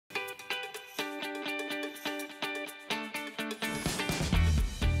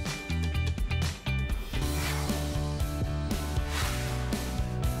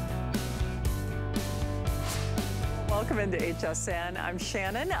Welcome into HSN. I'm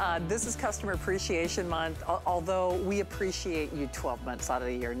Shannon. This is Customer Appreciation Month, although we appreciate you 12 months out of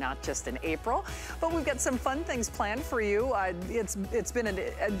the year, not just in April. But we've got some fun things planned for you. It's been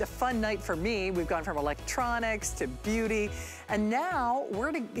a fun night for me. We've gone from electronics to beauty, and now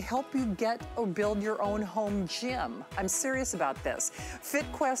we're to help you get or build your own home gym. I'm serious about this.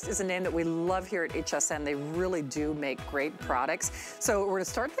 FitQuest is a name that we love here at HSN. They really do make great products. So we're gonna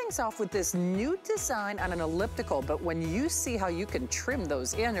start things off with this new design on an elliptical, but when you see how you can trim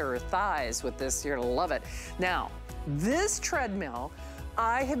those inner thighs with this, you're gonna love it. Now, this treadmill,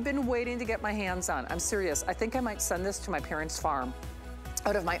 I have been waiting to get my hands on. I'm serious. I think I might send this to my parents' farm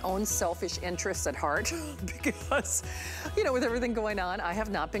out of my own selfish interests at heart because, you know, with everything going on, I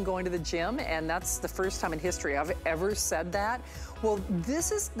have not been going to the gym, and that's the first time in history I've ever said that. Well,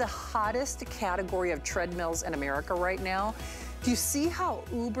 this is the hottest category of treadmills in America right now. Do you see how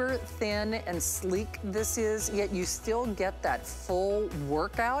uber thin and sleek this is, yet you still get that full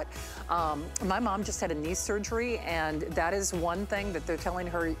workout? My mom just had a knee surgery, and that is one thing that they're telling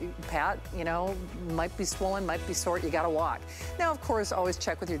her, Pat, you know, might be swollen, might be sore, you gotta walk. Now, of course, always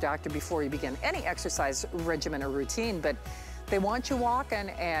check with your doctor before you begin any exercise regimen or routine, but they want you walking,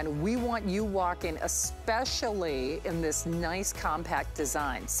 and we want you walking, especially in this nice compact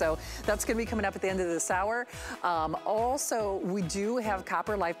design. So that's gonna be coming up at the end of this hour. Also, we do have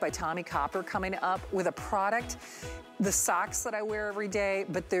Copper Life by Tommy Copper coming up with a product, the socks that I wear every day,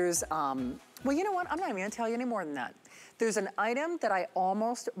 but there's, well, you know what? I'm not even gonna tell you any more than that. There's an item that I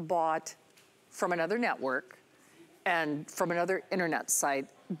almost bought from another network and from another internet site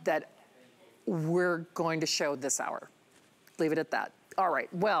that we're going to show this hour. Leave it at that. All right,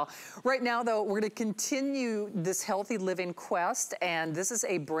 well, right now though, we're gonna continue this healthy living quest, and this is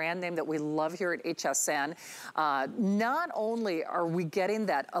a brand name that we love here at HSN. Not only are we getting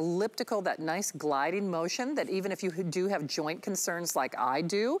that elliptical, that nice gliding motion that even if you do have joint concerns like I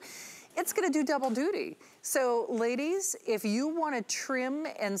do, it's gonna do double duty. So ladies, if you wanna trim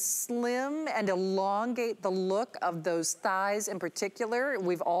and slim and elongate the look of those thighs in particular,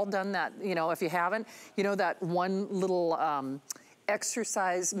 we've all done that, you know, if you haven't, you know that one little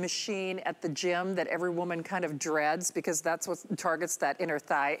exercise machine at the gym that every woman kind of dreads because that's what targets that inner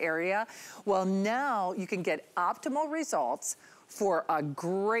thigh area. Well, now you can get optimal results for a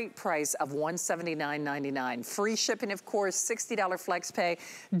great price of $179.99. Free shipping, of course, $60 flex pay.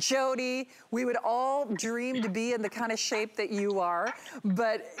 Jody, we would all dream to be in the kind of shape that you are,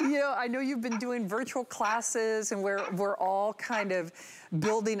 but you know, I know you've been doing virtual classes and we're all kind of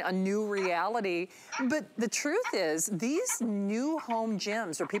building a new reality, but the truth is these new home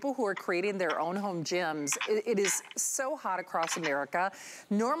gyms, or people who are creating their own home gyms, it is so hot across America.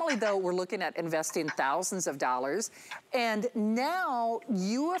 Normally though, we're looking at investing thousands of dollars, and now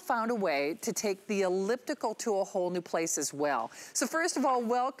you have found a way to take the elliptical to a whole new place as well. So first of all,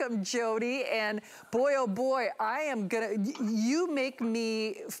 welcome Jody, and boy oh boy, you make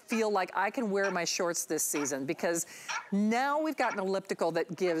me feel like I can wear my shorts this season because now we've got an elliptical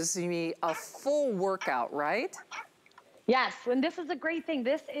that gives me a full workout, right? Yes, and this is a great thing.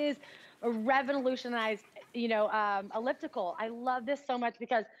 This is a revolutionized, you know, elliptical. I love this so much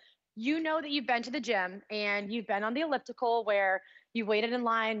because you know that you've been to the gym and you've been on the elliptical where you waited in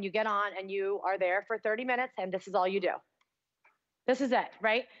line, you get on and you are there for 30 minutes and this is all you do. This is it,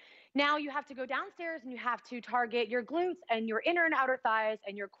 right? Now you have to go downstairs and you have to target your glutes and your inner and outer thighs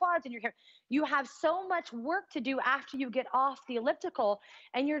and your quads and your hip. You have so much work to do after you get off the elliptical,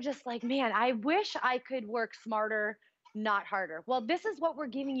 and you're just like, man, I wish I could work smarter, not harder. Well, this is what we're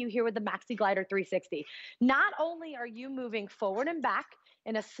giving you here with the Maxi Glider 360. Not only are you moving forward and back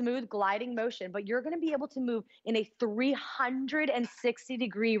in a smooth gliding motion, but you're gonna be able to move in a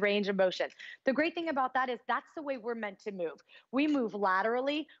 360-degree range of motion. The great thing about that is that's the way we're meant to move. We move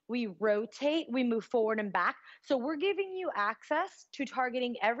laterally, we rotate, we move forward and back. So we're giving you access to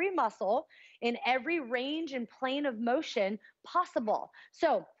targeting every muscle in every range and plane of motion possible.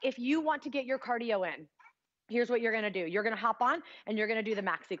 So if you want to get your cardio in, here's what you're gonna do. You're gonna hop on and you're gonna do the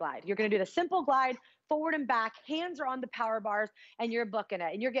Maxi Glide. You're gonna do the simple glide, forward and back, hands are on the power bars, and you're booking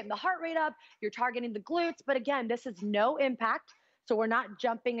it. And you're getting the heart rate up, you're targeting the glutes, but again, this is no impact, so we're not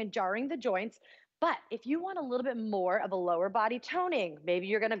jumping and jarring the joints. But if you want a little bit more of a lower body toning, maybe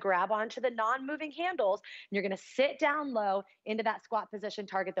you're gonna grab onto the non-moving handles, and you're gonna sit down low into that squat position,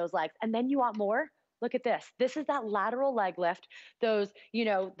 target those legs. And then you want more? Look at this. This is that lateral leg lift. Those, you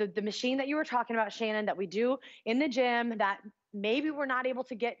know, the machine that you were talking about, Shannon, that we do in the gym that maybe we're not able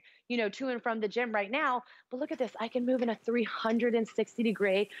to get, you know, to and from the gym right now, but look at this. I can move in a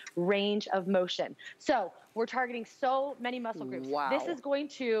 360-degree range of motion. So we're targeting so many muscle groups. Wow. This is going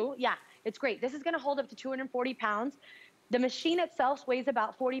to, yeah, It's great. This is gonna hold up to 240 pounds. The machine itself weighs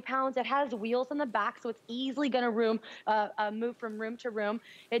about 40 pounds. It has wheels on the back, so it's easily gonna move from room to room.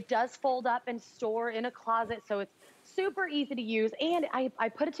 It does fold up and store in a closet, so it's super easy to use. And I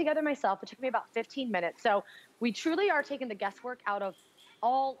put it together myself. It took me about 15 minutes. So we truly are taking the guesswork out of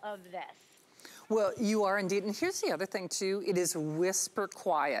all of this. Well, you are indeed. And here's the other thing too, it is whisper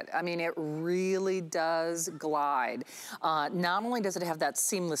quiet. I mean, it really does glide. Not only does it have that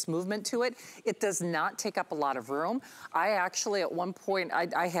seamless movement to it, it does not take up a lot of room. I actually, at one point,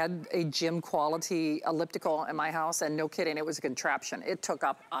 I had a gym quality elliptical in my house, and no kidding, it was a contraption. It took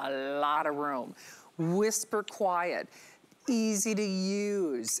up a lot of room. Whisper quiet. Easy to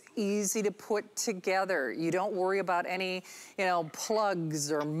use, easy to put together. You don't worry about any, you know,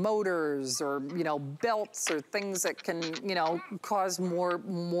 plugs or motors or, you know, belts or things that can, you know, cause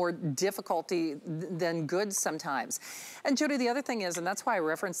more difficulty than good sometimes. And Jody, the other thing is, and that's why I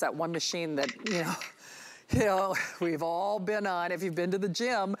referenced that one machine that, you know, we've all been on if you've been to the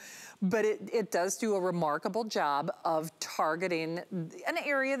gym, but it does do a remarkable job of targeting an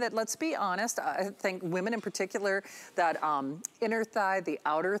area that, let's be honest, I think women in particular, that inner thigh, the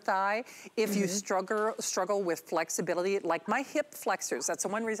outer thigh, if you struggle with flexibility, like my hip flexors, that's the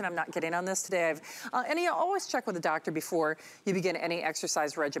one reason I'm not getting on this today. And you always check with the doctor before you begin any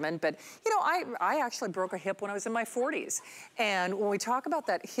exercise regimen, but you know, I actually broke a hip when I was in my 40s. And when we talk about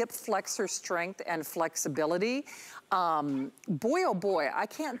that hip flexor strength and flexibility, boy, oh boy, I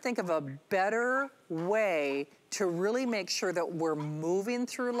can't think of a better way to really make sure that we're moving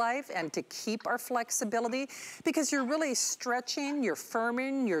through life and to keep our flexibility, because you're really stretching, you're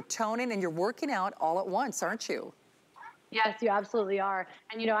firming, you're toning, and you're working out all at once, aren't you? Yes, you absolutely are.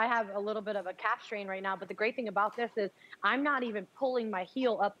 And you know, I have a little bit of a calf strain right now, but the great thing about this is I'm not even pulling my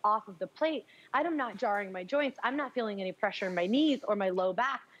heel up off of the plate. I'm not jarring my joints. I'm not feeling any pressure in my knees or my low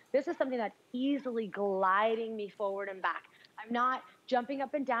back. This is something that's easily gliding me forward and back. I'm not jumping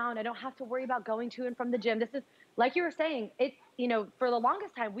up and down. I don't have to worry about going to and from the gym. This is, like you were saying, it, you know, for the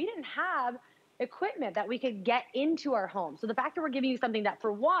longest time, we didn't have equipment that we could get into our home. So the fact that we're giving you something that,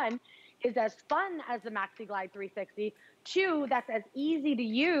 for one, is as fun as the Maxi Glide 360, two, that's as easy to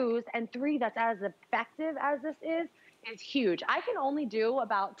use, and three, that's as effective as this is huge. I can only do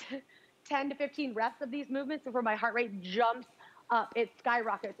about 10 to 15 reps of these movements before my heart rate jumps up, it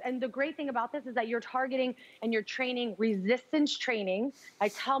skyrockets. And the great thing about this is that you're targeting and you're training resistance training. I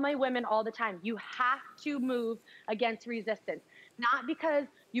tell my women all the time, you have to move against resistance, not because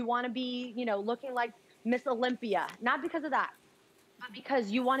you want to be, you know, looking like Miss Olympia, not because of that, but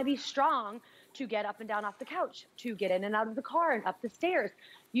because you want to be strong to get up and down off the couch, to get in and out of the car and up the stairs.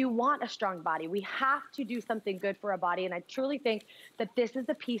 You want a strong body. We have to do something good for our body. And I truly think that this is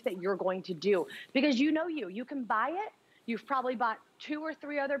the piece that you're going to do, because you know, you can buy it. You've probably bought 2 or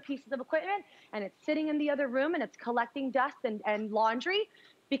 3 other pieces of equipment, and it's sitting in the other room and it's collecting dust and laundry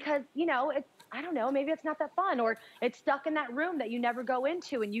because, you know, it's, I don't know, maybe it's not that fun, or it's stuck in that room that you never go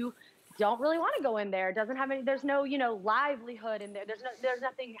into and you don't really want to go in there. It doesn't have any, there's no, you know, livelihood in there. There's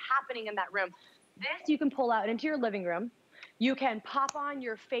nothing happening in that room. This you can pull out into your living room. You can pop on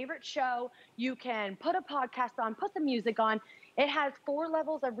your favorite show. You can put a podcast on, put some music on. It has 4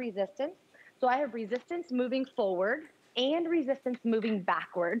 levels of resistance. So I have resistance moving forward and resistance moving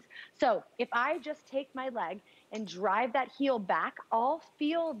backwards. So if I just take my leg and drive that heel back, I'll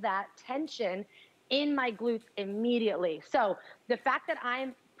feel that tension in my glutes immediately. So the fact that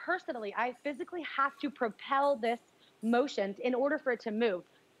I physically have to propel this motion in order for it to move.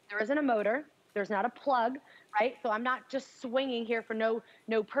 There isn't a motor. There's not a plug, right? So I'm not just swinging here for no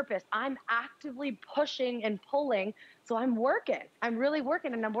purpose. I'm actively pushing and pulling. So I'm working. I'm really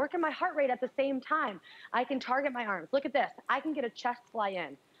working, and I'm working my heart rate at the same time. I can target my arms. Look at this. I can get a chest fly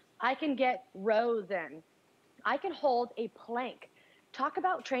in. I can get rows in. I can hold a plank. Talk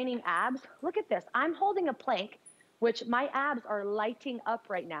about training abs. Look at this. I'm holding a plank, which my abs are lighting up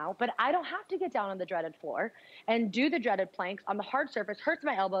right now, but I don't have to get down on the dreaded floor and do the dreaded planks on the hard surface. Hurts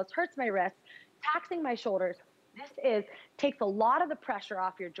my elbows, hurts my wrists, taxing my shoulders. This takes a lot of the pressure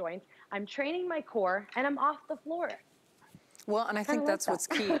off your joints. I'm training my core, and I'm off the floor. Well, and I think that's what's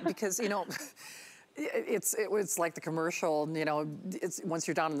key, because, you know, it's like the commercial, you know, it's once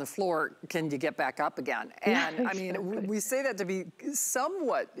you're down on the floor, can you get back up again? And I mean, we say that to be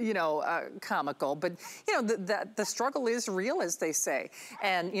somewhat, you know, comical, but you know, the struggle is real, as they say.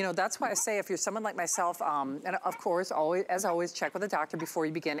 And you know, that's why I say, if you're someone like myself, and of course, as always, check with a doctor before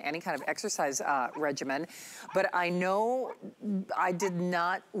you begin any kind of exercise regimen. But I know I did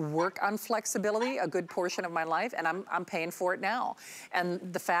not work on flexibility a good portion of my life, and I'm paying for it now.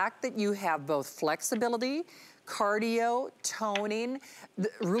 And the fact that you have both flexibility, cardio, toning,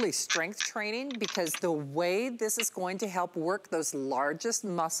 really strength training, because the way this is going to help work those largest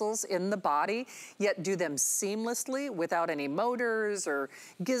muscles in the body, yet do them seamlessly without any motors or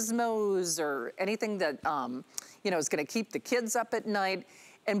gizmos or anything that, you know, is gonna keep the kids up at night,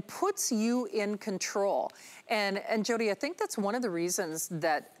 and puts you in control. And Jody, I think that's one of the reasons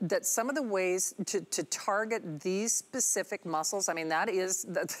that some of the ways to target these specific muscles, I mean, that's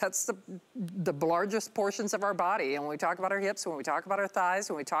the largest portions of our body. And when we talk about our hips, when we talk about our thighs,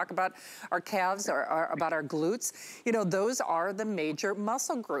 when we talk about our calves, or about our glutes, you know, those are the major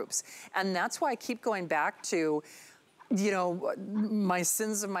muscle groups. And that's why I keep going back to, you know, my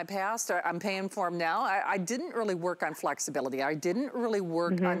sins of my past, I'm paying for them now. I didn't really work on flexibility. I didn't really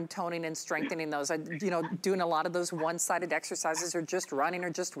work on toning and strengthening those. You know, doing a lot of those one-sided exercises, or just running, or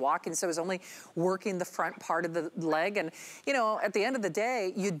just walking. So I was only working the front part of the leg. And, you know, at the end of the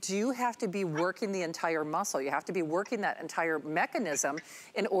day, you do have to be working the entire muscle. You have to be working that entire mechanism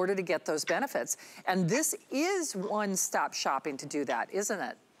in order to get those benefits. And this is one-stop shopping to do that, isn't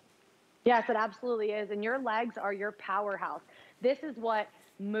it? Yes, it absolutely is. And your legs are your powerhouse. This is what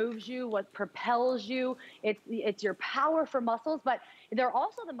moves you, what propels you. It's your powerful muscles, but they're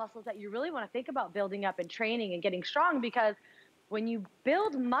also the muscles that you really want to think about building up and training and getting strong, because when you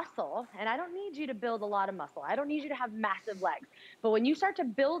build muscle, and I don't need you to build a lot of muscle, I don't need you to have massive legs, but when you start to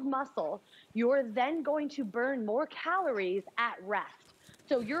build muscle, you're then going to burn more calories at rest.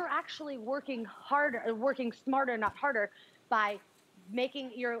 So you're actually working harder, working smarter, not harder, by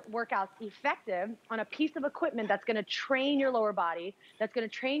making your workouts effective on a piece of equipment that's going to train your lower body, that's going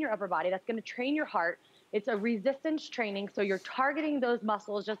to train your upper body, that's going to train your heart. It's a resistance training. So you're targeting those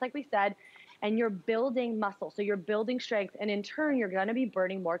muscles, just like we said, and you're building muscle. So you're building strength, and in turn, you're going to be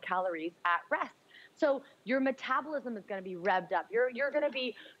burning more calories at rest. So your metabolism is going to be revved up. You're going to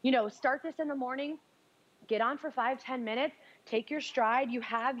be, you know, start this in the morning, get on for 5-10 minutes, take your stride. You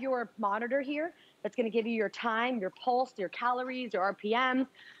have your monitor here that's going to give you your time, your pulse, your calories, your RPMs.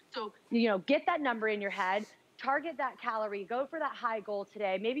 So, you know, get that number in your head, target that calorie, go for that high goal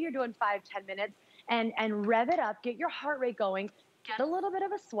today. Maybe you're doing 5-10 minutes, and rev it up, get your heart rate going, get a little bit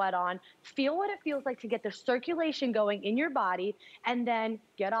of a sweat on, feel what it feels like to get the circulation going in your body, and then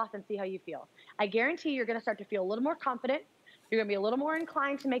get off and see how you feel. I guarantee you're going to start to feel a little more confident. You're going to be a little more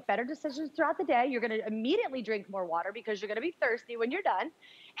inclined to make better decisions throughout the day. You're going to immediately drink more water because you're going to be thirsty when you're done.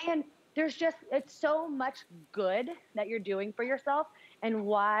 And there's just, it's so much good that you're doing for yourself. And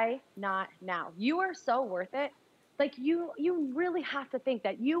why not now? You are so worth it. Like you really have to think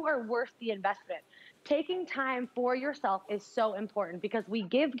that you are worth the investment. Taking time for yourself is so important, because we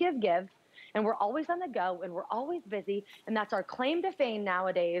give, and we're always on the go, and we're always busy, and that's our claim to fame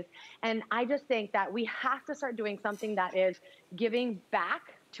nowadays. And I just think that we have to start doing something that is giving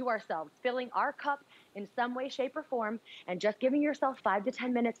back to ourselves, filling our cup in some way, shape, or form, and just giving yourself 5 to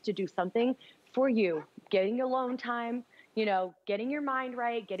 10 minutes to do something for you, getting alone time, you know, getting your mind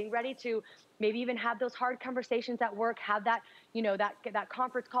right, getting ready to maybe even have those hard conversations at work, have that, you know, that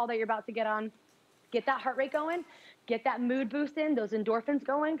conference call that you're about to get on, get that heart rate going, get that mood boost in, those endorphins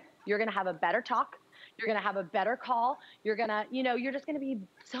going. You're going to have a better talk. You're going to have a better call. You're going to, you know, you're just going to be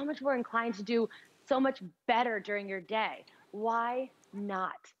so much more inclined to do so much better during your day. Why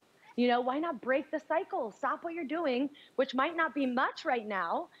not? You know, why not break the cycle? Stop what you're doing, which might not be much right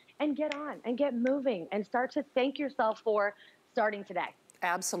now, and get on and get moving and start to thank yourself for starting today.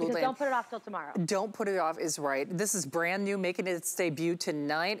 Absolutely. Because don't put it off till tomorrow. Don't put it off is right. This is brand new, making its debut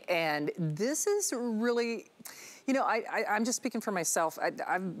tonight. And this is really, you know, I'm just speaking for myself.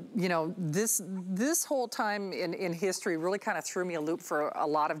 I'm, you know, this whole time in history really kind of threw me a loop for a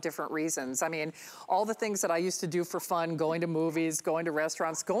lot of different reasons. I mean, all the things that I used to do for fun, going to movies, going to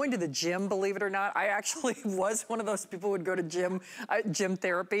restaurants, going to the gym, believe it or not. I actually was one of those people who would go to gym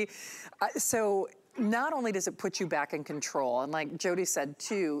therapy. So not only does it put you back in control, and like Jody said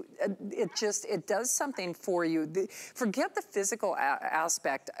too, it does something for you. Forget the physical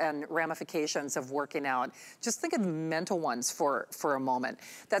aspect and ramifications of working out. Just think of the mental ones for a moment.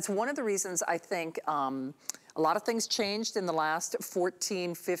 That's one of the reasons I think a lot of things changed in the last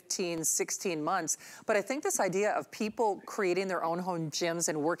 14, 15, 16 months. But I think this idea of people creating their own home gyms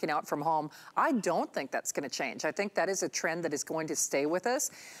and working out from home, I don't think that's going to change. I think that is a trend that is going to stay with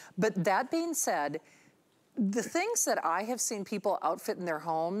us. But that being said, The things that I have seen people outfit in their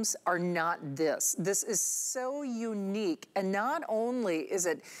homes are not this. This is so unique. And not only is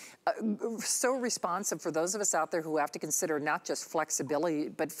it so responsive for those of us out there who have to consider not just flexibility,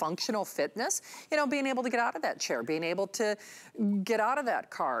 but functional fitness, you know, being able to get out of that chair, being able to get out of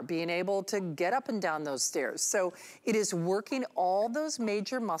that car, being able to get up and down those stairs. So it is working all those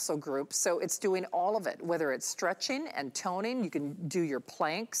major muscle groups. So it's doing all of it, whether it's stretching and toning. You can do your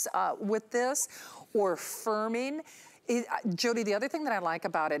planks with this, or firming. Jody, the other thing that I like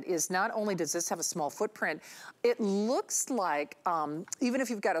about it is not only does this have a small footprint, it looks like, even if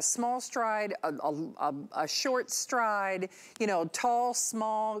you've got a small stride, a short stride, you know, tall,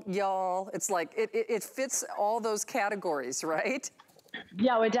 small, y'all, it's like, it fits all those categories, right?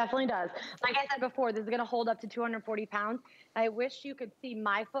 Yeah, it definitely does. Like I said before, this is gonna hold up to 240 pounds. I wish you could see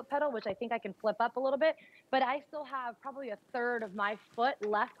my foot pedal, which I think I can flip up a little bit, but I still have probably a third of my foot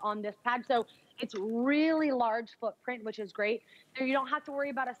left on this pad. So it's really large footprint, which is great. So you don't have to worry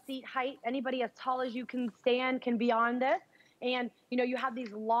about a seat height. Anybody as tall as you can stand can be on this. And you know, you have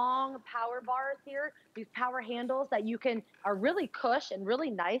these long power bars here, these power handles that you can are really cush and really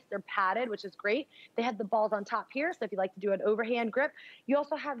nice. They're padded, which is great. They have the balls on top here, so if you like to do an overhand grip. You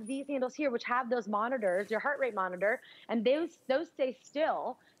also have these handles here, which have those monitors, your heart rate monitor, and those stay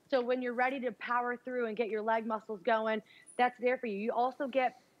still. So when you're ready to power through and get your leg muscles going, that's there for you. You also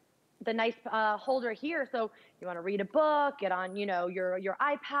get the nice holder here, so you want to read a book, get on, you know, your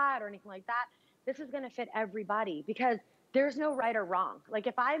iPad or anything like that. This is going to fit everybody because there's no right or wrong. Like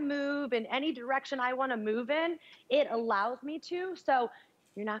if I move in any direction I want to move in, it allows me to. So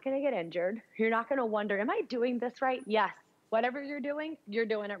you're not going to get injured. You're not going to wonder, am I doing this right? Yes. Whatever you're doing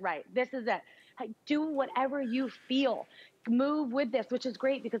it right. This is it. Do whatever you feel. Move with this, which is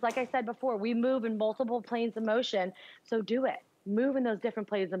great because like I said before, we move in multiple planes of motion. So do it. Move in those different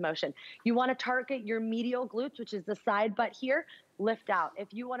planes of motion. You want to target your medial glutes, which is the side butt here, lift out. If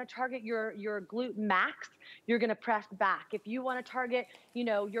you want to target your glute max, you're going to press back. If you want to target, you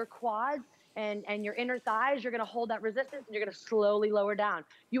know, your quads and your inner thighs, you're going to hold that resistance and you're going to slowly lower down.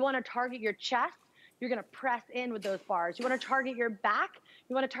 You want to target your chest, you're going to press in with those bars. You want to target your back,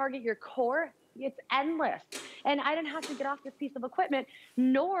 you want to target your core. It's endless. And I didn't have to get off this piece of equipment,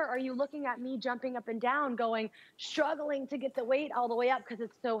 nor are you looking at me jumping up and down going, struggling to get the weight all the way up because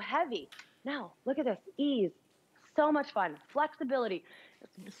it's so heavy. No, look at this, ease, so much fun, flexibility,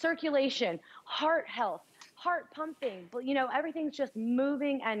 circulation, heart health, heart pumping, but you know, everything's just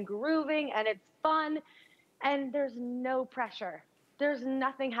moving and grooving and it's fun and there's no pressure. There's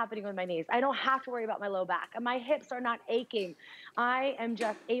nothing happening with my knees. I don't have to worry about my low back. My hips are not aching. I am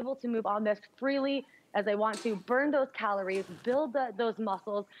just able to move on this freely as I want to, burn those calories, build those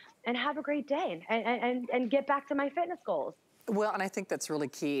muscles, and have a great day and get back to my fitness goals. Well, and I think that's really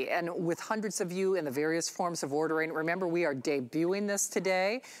key. And with hundreds of you in the various forms of ordering, remember we are debuting this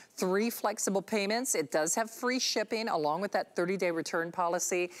today. 3 flexible payments. It does have free shipping along with that 30-day return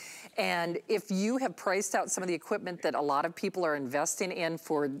policy. And if you have priced out some of the equipment that a lot of people are investing in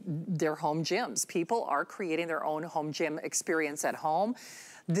for their home gyms, people are creating their own home gym experience at home.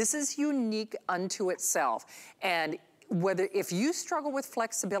 This is unique unto itself. And if you struggle with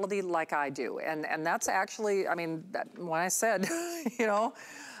flexibility like I do, and that's actually, I mean, when I said, you know,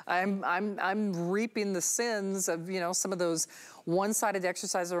 I'm reaping the sins of, you know, some of those one-sided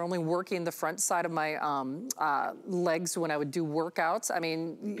exercises are only working the front side of my legs when I would do workouts. I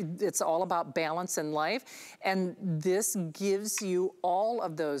mean, it's all about balance in life. And this gives you all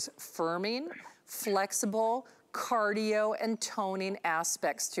of those firming, flexible, cardio, and toning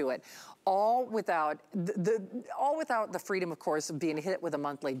aspects to it. All without the freedom, of course, of being hit with a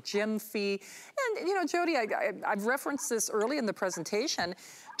monthly gym fee. And, you know, Jody, I've referenced this early in the presentation,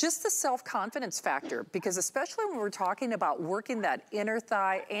 just the self-confidence factor, because especially when we're talking about working that inner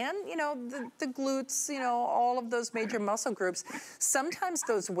thigh and, you know, the glutes, you know, all of those major muscle groups, sometimes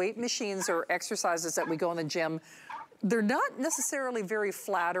those weight machines or exercises that we go in the gym, they're not necessarily very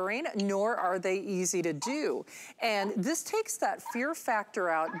flattering, nor are they easy to do. And this takes that fear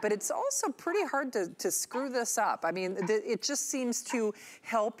factor out, but it's also pretty hard to screw this up. I mean, it just seems to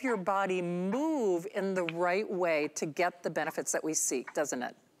help your body move in the right way to get the benefits that we seek, doesn't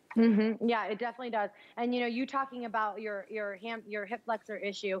it? Mm-hmm. Yeah, it definitely does. And you know, you talking about your hip flexor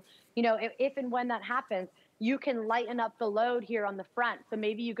issue, you know, if and when that happens, you can lighten up the load here on the front. So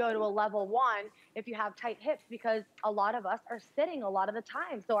maybe you go to a level 1 if you have tight hips, because a lot of us are sitting a lot of the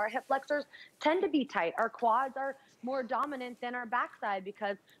time. So our hip flexors tend to be tight. Our quads are more dominant than our backside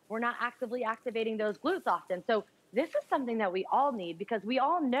because we're not actively activating those glutes often. So this is something that we all need, because we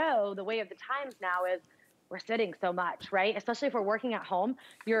all know the way of the times now is we're sitting so much, right? Especially if we're working at home,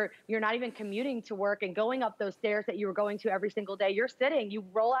 you're not even commuting to work and going up those stairs that you were going to every single day. You're sitting, you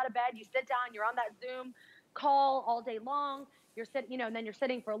roll out of bed, you sit down, you're on that Zoom call all day long. You're sitting, and then you're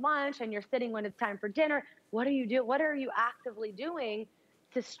sitting for lunch and you're sitting when it's time for dinner. What do you do? What are you actively doing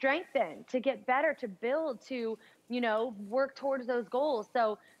to strengthen, to get better, to build, to, work towards those goals?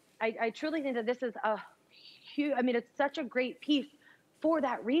 So I truly think that this is a huge, it's such a great piece for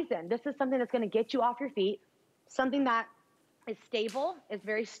that reason. This is something that's going to get you off your feet, something that is stable, is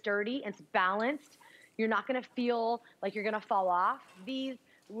very sturdy, it's balanced. You're not going to feel like you're going to fall off. These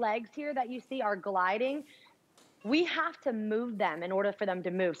legs here that you see are gliding. We have to move them in order for them to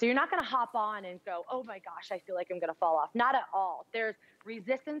move. So you're not going to hop on and go, oh my gosh, I feel like I'm going to fall off. Not at all. There's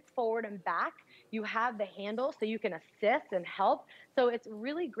resistance forward and back. You have the handle so you can assist and help. So it's a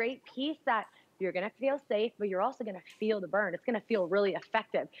really great piece that you're going to feel safe, but you're also going to feel the burn. It's going to feel really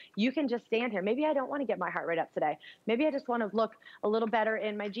effective. You can just stand here. Maybe I don't want to get my heart rate up today. Maybe I just want to look a little better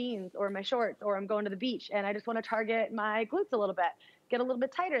in my jeans or my shorts, or I'm going to the beach and I just want to target my glutes a little bit, get a little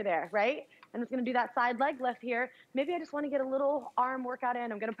bit tighter there, right? And it's going to do that side leg lift here. Maybe I just want to get a little arm workout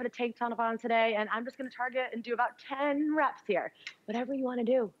in. I'm going to put a tank top on today, and I'm just going to target and do about 10 reps here. Whatever you want to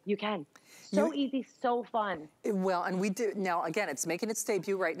do, you can. So easy, so fun. Well, and we do, now again, it's making its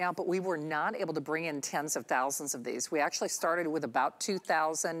debut right now, but we were not able to bring in tens of thousands of these. We actually started with about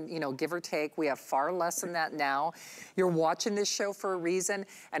 2,000, give or take. We have far less than that now. You're watching this show for a reason,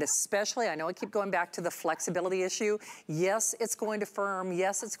 and especially, I know I keep going back to the flexibility issue. Yes, it's going to firm.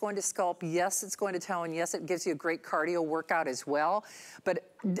 Yes, it's going to sculpt. Yes, it's going to tone. Yes, it gives you a great cardio workout as well, but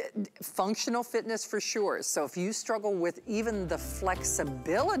functional fitness for sure. So if you struggle with even the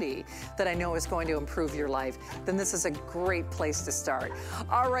flexibility that I know is going to improve your life, then this is a great place to start.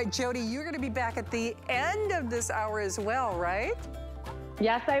 All right, Jody, you're going to be back at the end of this hour as well, right?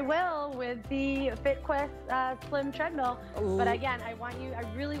 Yes, I will, with the FitQuest Slim treadmill. But again, I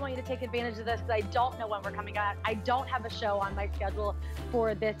really want you to take advantage of this, because I don't know when we're coming out. I don't have a show on my schedule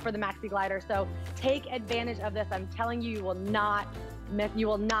for the Maxi Glider. So take advantage of this. I'm telling you, you will not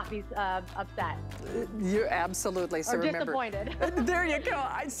be upset. You're absolutely, so or remember, disappointed. There you go.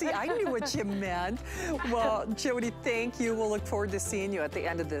 I knew what you meant. Well, Jody, thank you. We'll look forward to seeing you at the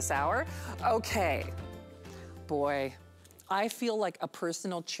end of this hour. Okay, boy, I feel like a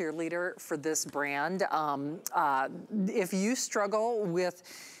personal cheerleader for this brand. If you struggle with,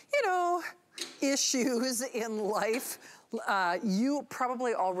 issues in life, you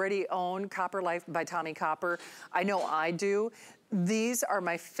probably already own Copper Life by Tommy Copper. I know I do. These are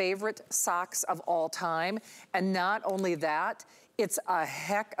my favorite socks of all time. And not only that, it's a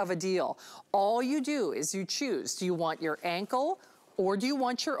heck of a deal. All you do is you choose. Do you want your ankle, or do you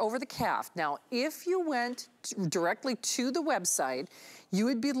want your over the calf? Now, if you went directly to the website, you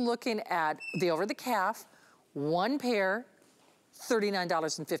would be looking at the over the calf, one pair,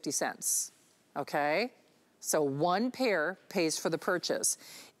 $39.50, okay? So one pair pays for the purchase.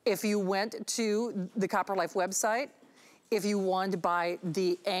 If you went to the Copper Life website, if you wanted to buy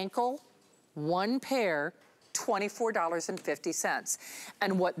the ankle, one pair, $24.50.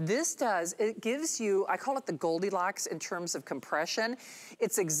 And what this does, it gives you, I call it the Goldilocks in terms of compression.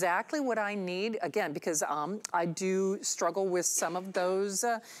 It's exactly what I need, again, because I do struggle with some of those,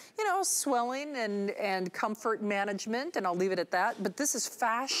 swelling and comfort management, and I'll leave it at that, but this is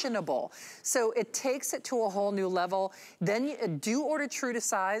fashionable. So it takes it to a whole new level. Then you do order true to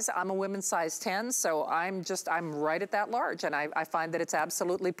size. I'm a women's size 10, so I'm right at that large, and I find that it's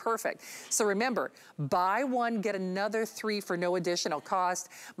absolutely perfect. So remember, buy one, get another 3 for no additional cost.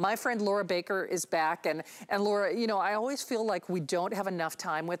 My friend Laura Baker is back, and Laura, I always feel like we don't have enough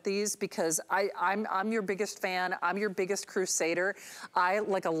time with these, because I'm your biggest fan. I'm your biggest crusader. I,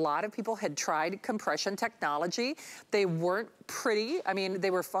 like a lot of people, had tried compression technology. They weren't pretty. I mean, they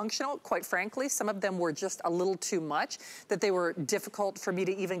were functional, quite frankly. Some of them were just a little too much, that they were difficult for me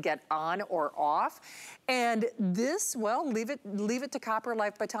to even get on or off. And this, well, leave it to Copper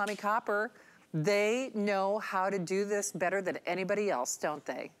Life by Tommy Copper. They know how to do this better than anybody else, don't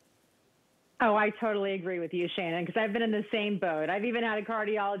they? Oh, I totally agree with you, Shannon, because I've been in the same boat. I've even had a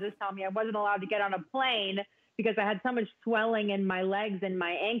cardiologist tell me I wasn't allowed to get on a plane because I had so much swelling in my legs and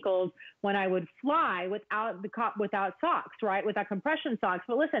my ankles when I would fly without socks, right, without compression socks.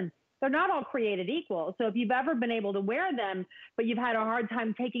 But listen, they're not all created equal. So if you've ever been able to wear them, but you've had a hard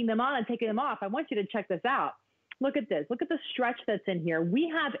time taking them on and taking them off, I want you to check this out. Look at this. Look at the stretch that's in here.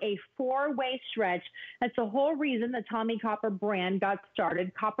 We have a 4-way stretch. That's the whole reason the Tommy Copper brand got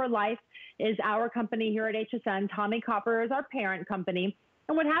started. Copper Life is our company here at HSN. Tommy Copper is our parent company.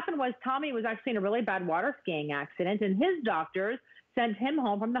 And what happened was Tommy was actually in a really bad water skiing accident, and his doctors sent him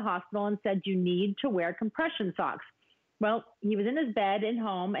home from the hospital and said, you need to wear compression socks. Well, he was in his bed at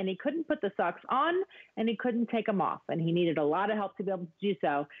home, and he couldn't put the socks on, and he couldn't take them off, and he needed a lot of help to be able to do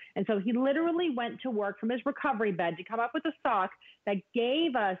so. And so he literally went to work from his recovery bed to come up with a sock that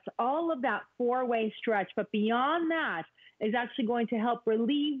gave us all of that four-way stretch. But beyond that is actually going to help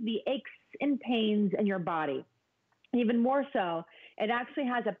relieve the aches and pains in your body. Even more so, it actually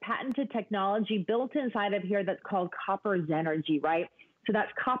has a patented technology built inside of here that's called copper Zenergy, right? So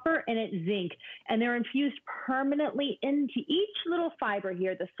that's copper and it's zinc, and they're infused permanently into each little fiber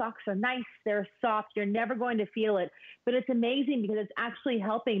here. The socks are nice, they're soft, you're never going to feel it, but it's amazing because it's actually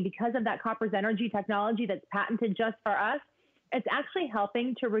helping because of that copper Zenergy technology that's patented just for us. It's actually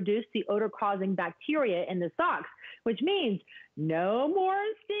helping to reduce the odor-causing bacteria in the socks, which means no more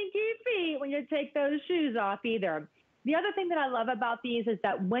stinky feet when you take those shoes off either. The other thing that I love about these is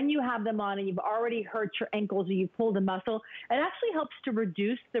that when you have them on and you've already hurt your ankles or you've pulled a muscle, it actually helps to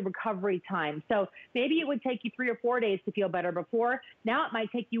reduce the recovery time. So maybe it would take you 3 or 4 days to feel better before. Now it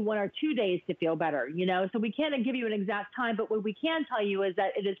might take you 1 or 2 days to feel better, you know? So we can't give you an exact time, but what we can tell you is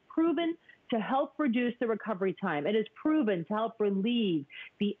that it is proven to help reduce the recovery time. It is proven to help relieve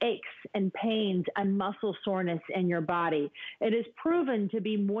the aches and pains and muscle soreness in your body. It is proven to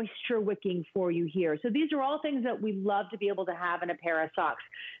be moisture wicking for you here. So these are all things that we love to be able to have in a pair of socks.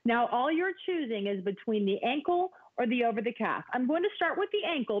 Now, all you're choosing is between the ankle or the over the calf. I'm going to start with the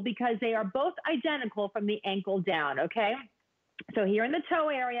ankle because they are both identical from the ankle down, okay? So here in the toe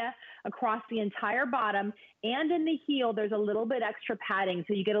area, across the entire bottom, and in the heel, there's a little bit extra padding.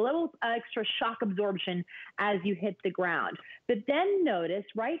 So you get a little extra shock absorption as you hit the ground. But then notice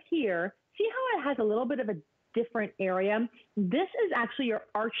right here, see how it has a little bit of a different area? This is actually your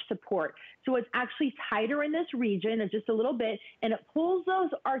arch support. So it's actually tighter in this region, it's just a little bit, and it pulls those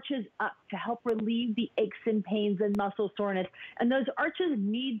arches up to help relieve the aches and pains and muscle soreness. And those arches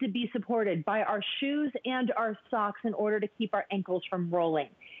need to be supported by our shoes and our socks in order to keep our ankles from rolling.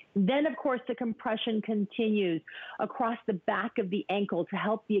 Then, of course, the compression continues across the back of the ankle to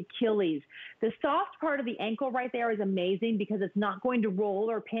help the Achilles. The soft part of the ankle right there is amazing because it's not going to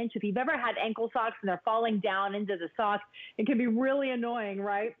roll or pinch. If you've ever had ankle socks and they're falling down into the sock, it can be really annoying,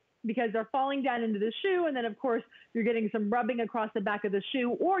 right? Because they're falling down into the shoe, and then, of course, you're getting some rubbing across the back of the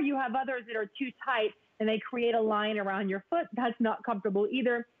shoe, or you have others that are too tight and they create a line around your foot. That's not comfortable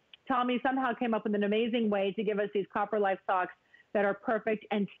either. Tommy somehow came up with an amazing way to give us these Copper Life socks that are perfect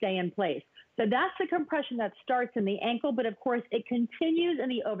and stay in place. So that's the compression that starts in the ankle, but of course it continues in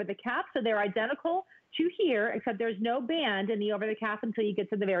the over the calf. So they're identical to here, except there's no band in the over the calf until you get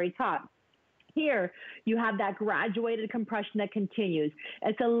to the very top. Here, you have that graduated compression that continues.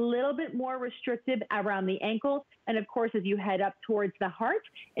 It's a little bit more restrictive around the ankle. And of course, as you head up towards the heart,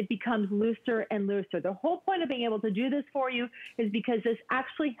 it becomes looser and looser. The whole point of being able to do this for you is because this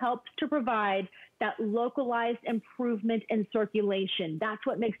actually helps to provide that localized improvement in circulation. That's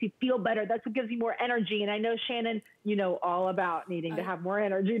what makes you feel better. That's what gives you more energy. And I know, Shannon, you know all about needing to have more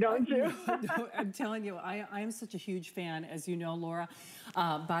energy, don't you? No, I'm telling you, I am such a huge fan, as you know, Laura.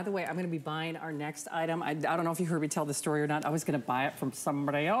 By the way, I'm going to be buying our next item. I don't know if you heard me tell the story or not. I was going to buy it from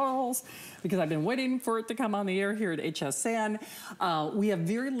somebody else because I've been waiting for it to come on the air here at HSN. We have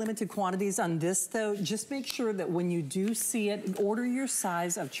very limited quantities on this, though. Just make sure that when you do see it, order your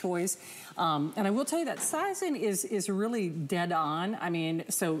size of choice. And I will tell you that sizing is really dead on. I mean,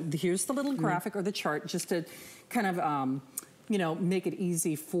 so here's the little graphic or the chart just to kind of, you know, make it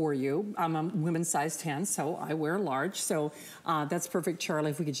easy for you. I'm a women's size 10, so I wear large. So that's perfect,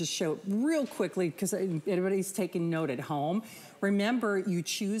 Charlie, if we could just show it real quickly because everybody's taking note at home. Remember, you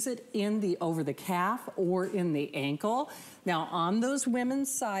choose it in the over the calf or in the ankle. Now, on those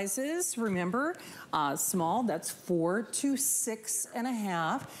women's sizes, remember, small, that's 4 to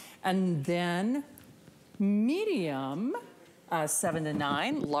 6.5. And then medium, 7 to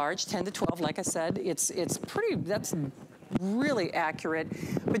 9, large, 10 to 12. Like I said, it's pretty, that's really accurate.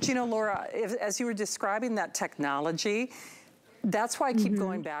 But you know, Laura, as you were describing that technology, that's why I keep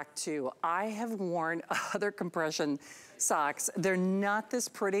going back to, I have worn other compression socks. They're not this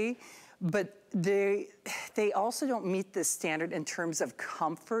pretty, but they also don't meet this standard in terms of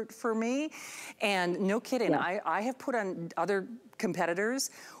comfort for me. And no kidding, I have put on other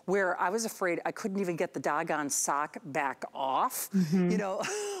competitors where I was afraid I couldn't even get the doggone sock back off, you know,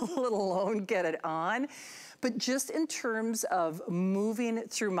 let alone get it on. But just in terms of moving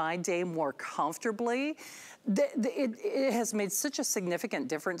through my day more comfortably, it has made such a significant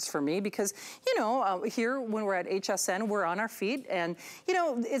difference for me because, you know, here when we're at HSN, we're on our feet. And, you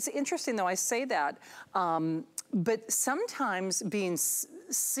know, it's interesting though, I say that, but sometimes being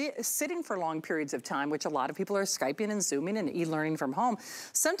sitting for long periods of time, which a lot of people are Skyping and Zooming and e-learning from home,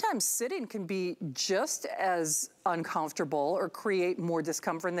 sometimes sitting can be just as uncomfortable or create more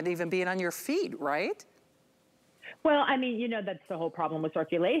discomfort than even being on your feet, right? Well, I mean, you know, that's the whole problem with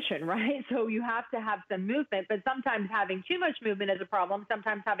circulation, right? So you have to have some movement, but sometimes having too much movement is a problem.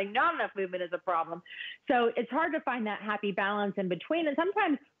 Sometimes having not enough movement is a problem. So it's hard to find that happy balance in between. And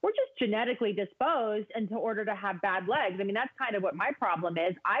sometimes we're just genetically disposed into order to have bad legs. I mean, that's kind of what my problem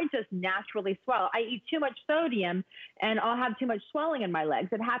is. I just naturally swell. I eat too much sodium and I'll have too much swelling in my legs.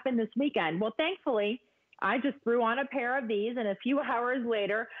 It happened this weekend. Well, thankfully, I just threw on a pair of these, and a few hours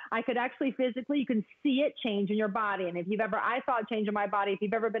later, I could actually physically, you can see it change in your body. And if you've ever, I saw it change in my body. If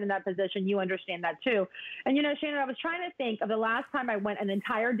you've ever been in that position, you understand that too. And you know, Shannon, I was trying to think of the last time I went an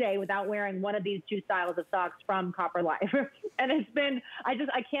entire day without wearing one of these two styles of socks from Copper Life. And it's been,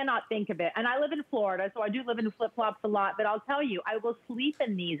 I cannot think of it. And I live in Florida, so I do live in flip-flops a lot, but I'll tell you, I will sleep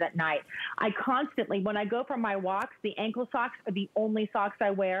in these at night. I constantly, when I go for my walks, the ankle socks are the only socks I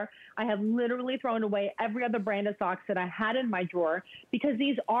wear. I have literally thrown away every other brand of socks that I had in my drawer because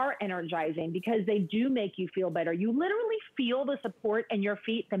these are energizing, because they do make you feel better. You literally feel the support in your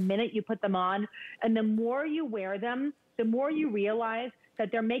feet the minute you put them on. And the more you wear them, the more you realize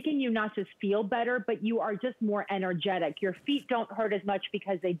that they're making you not just feel better, but you are just more energetic. Your feet don't hurt as much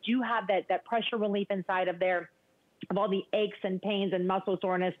because they do have that pressure relief inside of there, of all the aches and pains and muscle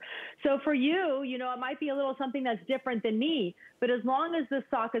soreness. So for you, you know, it might be a little something that's different than me, but as long as the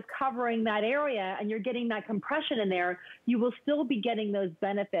sock is covering that area and you're getting that compression in there, you will still be getting those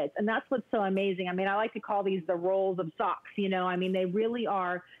benefits. And that's what's so amazing. I mean, I like to call these the rolls of socks, you know, I mean, they really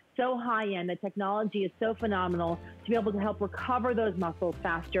are so high end. The technology is so phenomenal to be able to help recover those muscles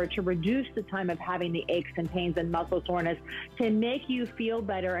faster, to reduce the time of having the aches and pains and muscle soreness, to make you feel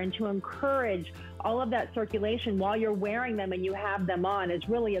better, and to encourage all of that circulation while you're wearing them and you have them on is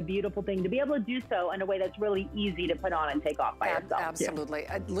really a beautiful thing to be able to do so in a way that's really easy to put on and take off by yourself. Absolutely.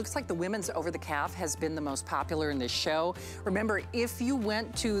 It looks like the women's over the calf has been the most popular in this show. Remember, if you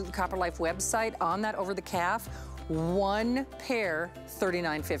went to the Copper Life website on that over the calf, one pair,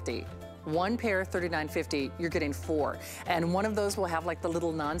 $39.50. One pair, $39.50, you're getting 4. And one of those will have like the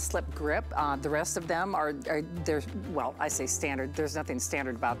little non-slip grip. The rest of them are well, I say standard. There's nothing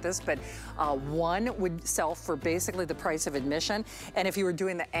standard about this, but one would sell for basically the price of admission. And if you were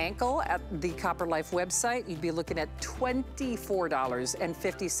doing the ankle at the Copper Life website, you'd be looking at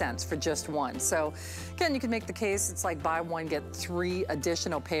 $24.50 for just one. So again, you can make the case, it's like buy one, get 3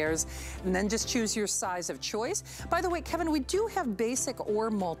 additional pairs, and then just choose your size of choice. By the way, Kevin, we do have basic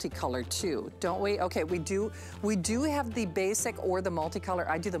or multicolored too, don't we? Okay, we do have the basic or the multicolor.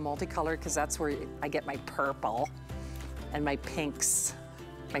 I do the multicolor because that's where I get my purple and my pinks,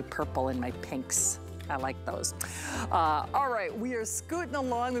 my purple and my pinks. I like those. All right, we are scooting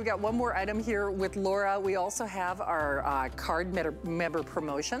along. We've got one more item here with Laura. We also have our card member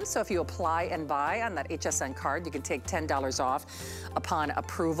promotion. So if you apply and buy on that HSN card, you can take $10 off upon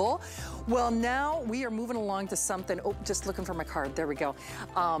approval. Well, now we are moving along to something. Oh, just looking for my card. There we go.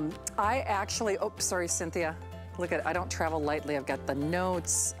 I actually, oh, sorry, Cynthia. Look at, I don't travel lightly. I've got the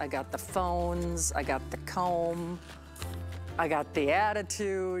notes, I got the phones, I got the comb, I got the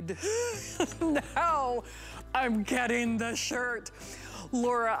attitude. Now I'm getting the shirt.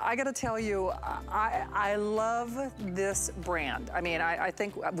 Laura, I gotta tell you, I love this brand. I mean, I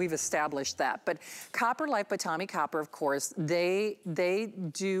think we've established that, but Copper Life by Tommy Copper, of course, they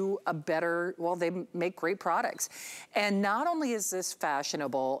do a better, well, they make great products. And not only is this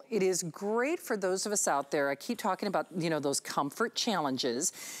fashionable, it is great for those of us out there. I keep talking about, you know, those comfort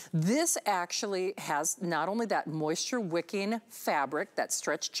challenges. This actually has not only that moisture wicking fabric, that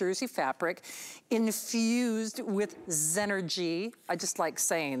stretch jersey fabric, infused with Zenergy. I just like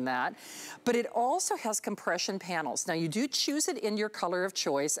saying that, but it also has compression panels. Now you do choose it in your color of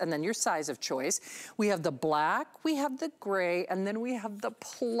choice and then your size of choice. We have the black, we have the gray, and then we have the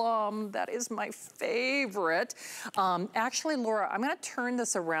plum. That is my favorite. Actually, Laura, I'm gonna turn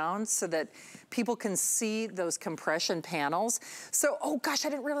this around so that people can see those compression panels. So, oh gosh, I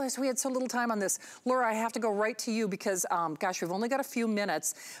didn't realize we had so little time on this. Laura, I have to go right to you because, gosh, we've only got a few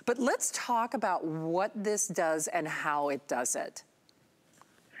minutes, but let's talk about what this does and how it does it.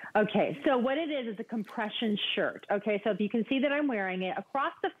 Okay, so what it is a compression shirt. Okay, so if you can see that I'm wearing it,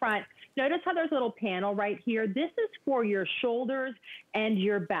 across the front, notice how there's a little panel right here. This is for your shoulders and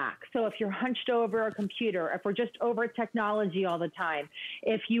your back. So if you're hunched over a computer, if we're just over technology all the time,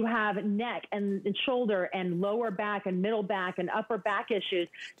 if you have neck and shoulder and lower back and middle back and upper back issues,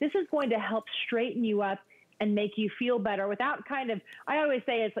 this is going to help straighten you up and make you feel better without kind of, I always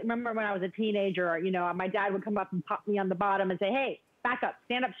say it's like, remember when I was a teenager, you know, my dad would come up and pop me on the bottom and say, hey, back up,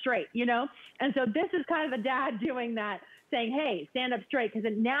 stand up straight, you know? And so this is kind of a dad doing that, saying, hey, stand up straight, because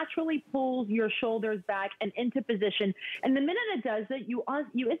it naturally pulls your shoulders back and into position. And the minute it does it, you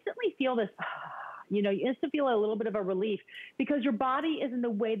instantly feel this, you instantly feel a little bit of a relief, because your body is in the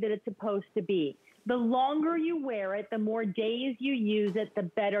way that it's supposed to be. The longer you wear it, the more days you use it, the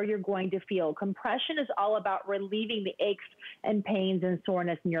better you're going to feel. Compression is all about relieving the aches and pains and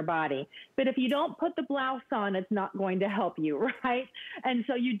soreness in your body. But if you don't put the blouse on, it's not going to help you, right? And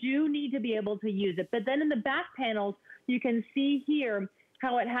so you do need to be able to use it. But then in the back panels, you can see here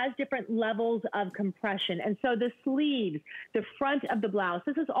how it has different levels of compression. And so the sleeves, the front of the blouse,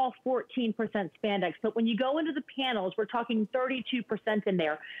 this is all 14% spandex. But when you go into the panels, we're talking 32% in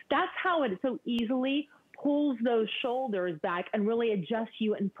there. That's how it so easily pulls those shoulders back and really adjusts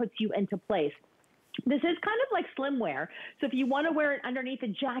you and puts you into place. This is kind of like slim wear. So if you want to wear it underneath a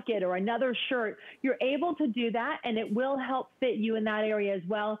jacket or another shirt, you're able to do that, and it will help fit you in that area as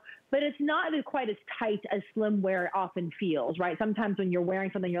well. But it's not quite as tight as slim wear often feels, right? Sometimes when you're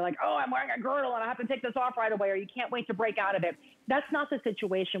wearing something, you're like, oh, I'm wearing a girdle and I have to take this off right away, or you can't wait to break out of it. That's not the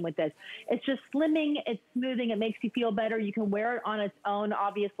situation with this. It's just slimming, it's smoothing, it makes you feel better. You can wear it on its own,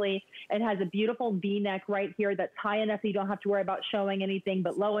 obviously. It has a beautiful V-neck right here that's high enough that you don't have to worry about showing anything,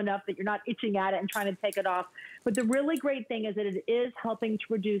 but low enough that you're not itching at it and trying to take it off. But the really great thing is that it is helping to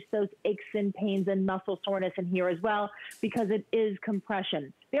reduce those aches and pains and muscle soreness in here as well, because it is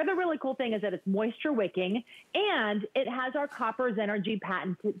compression. The other really cool thing is that it's moisture wicking, and it has our Copper's Energy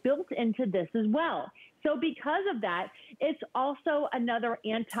patent built into this as well. So because of that, it's also another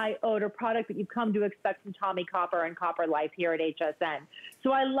anti-odor product that you've come to expect from Tommy Copper and Copper Life here at HSN.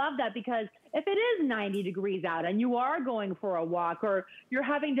 So I love that, because if it is 90 degrees out and you are going for a walk, or you're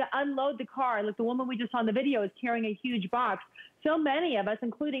having to unload the car, like the woman we just saw in the video is carrying a huge box. So many of us,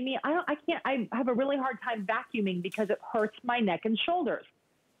 including me, I have a really hard time vacuuming because it hurts my neck and shoulders.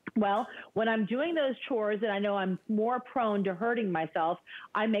 Well, when I'm doing those chores and I know I'm more prone to hurting myself,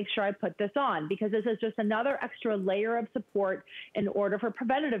 I make sure I put this on, because this is just another extra layer of support in order for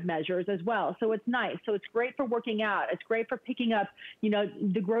preventative measures as well. So it's nice. So it's great for working out. It's great for picking up,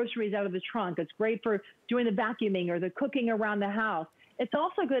 the groceries out of the trunk. It's great for doing the vacuuming or the cooking around the house. It's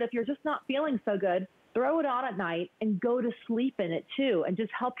also good if you're just not feeling so good. Throw it on at night and go to sleep in it too, and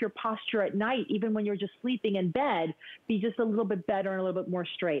just help your posture at night, even when you're just sleeping in bed, be just a little bit better and a little bit more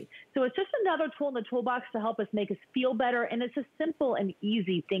straight. So it's just another tool in the toolbox to help us make us feel better, and it's a simple and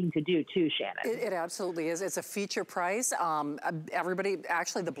easy thing to do too, Shannon. It absolutely is. It's a feature price. Everybody,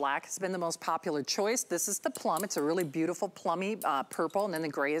 actually the black has been the most popular choice. This is the plum. It's a really beautiful plummy purple, and then the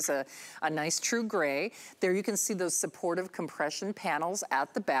gray is a nice true gray. There you can see those supportive compression panels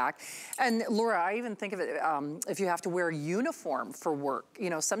at the back. And Laura, I even think of it, if you have to wear a uniform for work,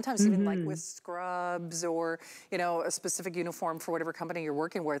 sometimes even like with scrubs or, a specific uniform for whatever company you're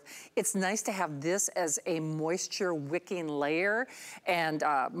working with, it's nice to have this as a moisture wicking layer. And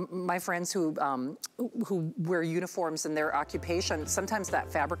my friends who wear uniforms in their occupation, sometimes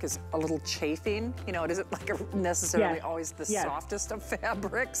that fabric is a little chafing. It isn't like necessarily always the softest of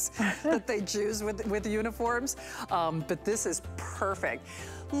fabrics that they choose with uniforms. But this is perfect.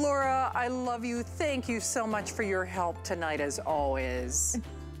 Laura, I love you. Thank you so much for your help tonight, as always.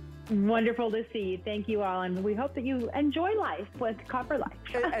 Wonderful to see you. Thank you all. And we hope that you enjoy life with Copper Life.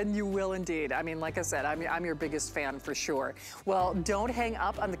 And you will indeed. I mean, like I said, I'm your biggest fan for sure. Well, don't hang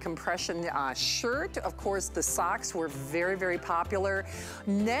up on the compression shirt. Of course, the socks were very, very popular.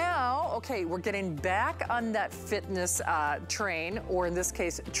 Now, okay, we're getting back on that fitness train, or in this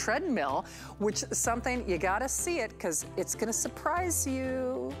case, treadmill, which is something you gotta see it, because it's gonna surprise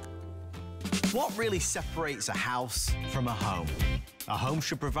you. What really separates a house from a home? A home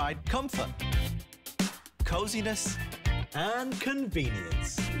should provide comfort, coziness, and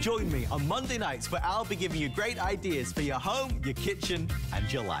convenience. Join me on Monday nights, where I'll be giving you great ideas for your home, your kitchen,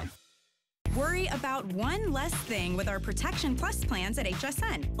 and your life. Worry about one less thing with our Protection Plus plans at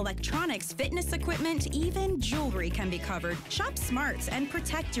HSN. Electronics, fitness equipment, even jewelry can be covered. Shop smarts and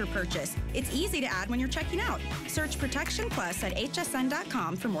protect your purchase. It's easy to add when you're checking out. Search Protection Plus at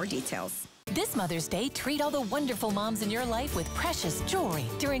hsn.com for more details. This Mother's Day, treat all the wonderful moms in your life with precious jewelry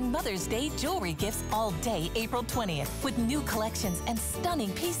during Mother's Day jewelry gifts all day, April 20th, with new collections and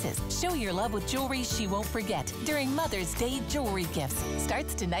stunning pieces. Show your love with jewelry she won't forget during Mother's Day jewelry gifts.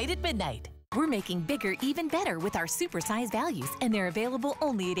 Starts tonight at midnight. We're making bigger even better with our supersize values, and they're available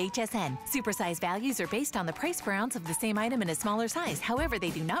only at HSN. Supersize values are based on the price per ounce of the same item in a smaller size. However, they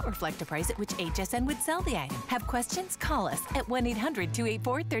do not reflect a price at which HSN would sell the item. Have questions? Call us at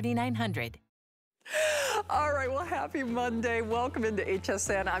 1-800-284-3900. All right, well, happy Monday. Welcome into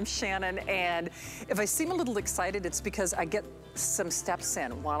HSN. I'm Shannon, and if I seem a little excited, it's because I get some steps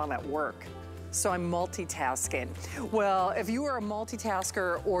in while I'm at work. So I'm multitasking. Well, if you are a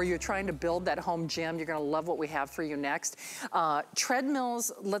multitasker or you're trying to build that home gym, you're gonna love what we have for you next.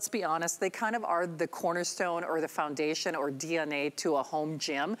 Treadmills, let's be honest, they kind of are the cornerstone or the foundation or DNA to a home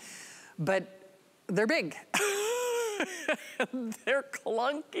gym, but they're big. They're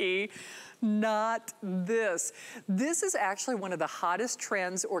clunky. Not this. This is actually one of the hottest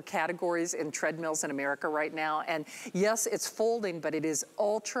trends or categories in treadmills in America right now. And yes, it's folding, but it is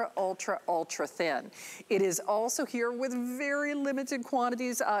ultra, ultra, ultra thin. It is also here with very limited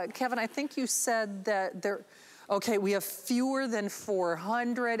quantities. Kevin, I think you said that okay, we have fewer than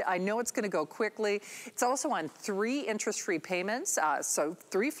 400. I know it's gonna go quickly. It's also on 3 interest-free payments, so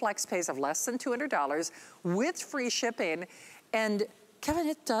 3 flex pays of less than $200 with free shipping. And Kevin,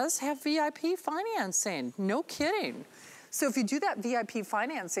 it does have VIP financing, no kidding. So if you do that VIP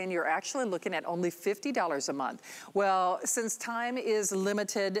financing, you're actually looking at only $50 a month. Well, since time is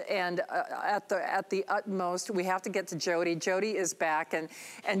limited and at the utmost, we have to get to Jody. Jody is back,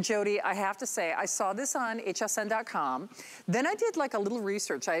 and Jody, I have to say, I saw this on hsn.com. Then I did like a little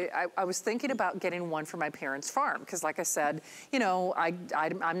research. I was thinking about getting one for my parents' farm, because like I said, you know,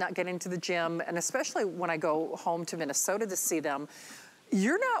 I'm not getting to the gym, and especially when I go home to Minnesota to see them,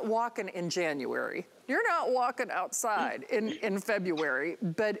 you're not walking in January. You're not walking outside in February,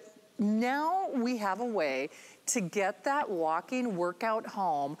 but now we have a way to get that walking workout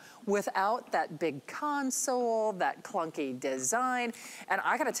home without that big console, that clunky design. And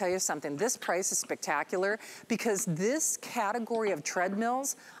I gotta tell you something, this price is spectacular because this category of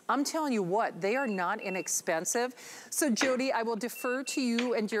treadmills, I'm telling you what, they are not inexpensive. So Jody, I will defer to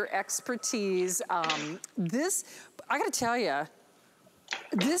you and your expertise. I gotta tell you,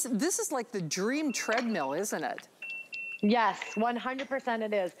 this is like the dream treadmill, isn't it? Yes, 100%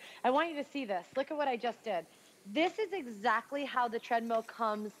 it is. I want you to see this. Look at what I just did. This is exactly how the treadmill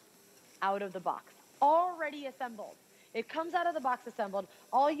comes out of the box, already assembled. It comes out of the box assembled.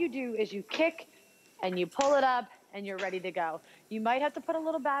 All you do is you kick and you pull it up and you're ready to go. You might have to put a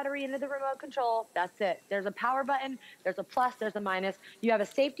little battery into the remote control. That's it. There's a power button, there's a plus, there's a minus. You have a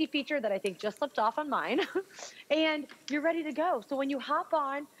safety feature that I think just slipped off on mine, and you're ready to go. So when you hop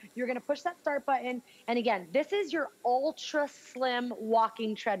on, you're gonna push that start button. And again, this is your ultra slim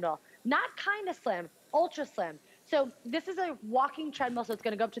walking treadmill. Not kind of slim, ultra slim. So this is a walking treadmill, so it's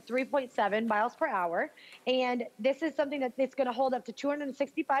gonna go up to 3.7 miles per hour. And this is something that it's gonna hold up to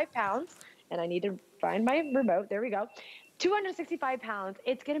 265 pounds. And I need to find my remote, there we go. 265 pounds,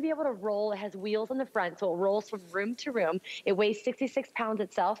 it's gonna be able to roll. It has wheels on the front, so it rolls from room to room. It weighs 66 pounds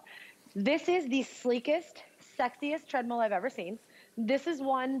itself. This is the sleekest, sexiest treadmill I've ever seen. This is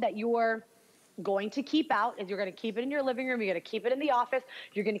one that you're going to keep out, is you're gonna keep it in your living room, you're gonna keep it in the office,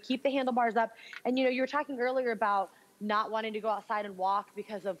 you're gonna keep the handlebars up. And you know, you were talking earlier about not wanting to go outside and walk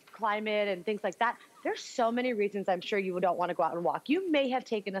because of climate and things like that. There's so many reasons I'm sure you don't want to go out and walk. You may have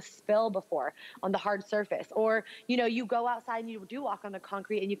taken a spill before on the hard surface, or you know, you go outside and you do walk on the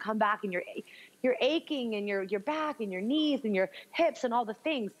concrete and you come back and you're aching in your back and your knees and your hips and all the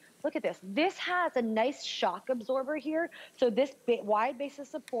things. Look at this. This has a nice shock absorber here. So this wide base of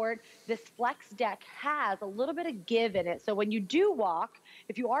support, this flex deck has a little bit of give in it. So when you do walk,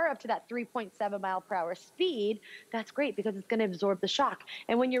 if you are up to that 3.7 mile per hour speed, that's great because it's going to absorb the shock.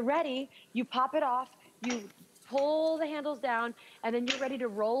 And when you're ready, you pop it off, you pull the handles down, and then you're ready to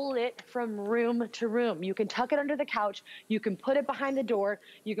roll it from room to room. You can tuck it under the couch, you can put it behind the door,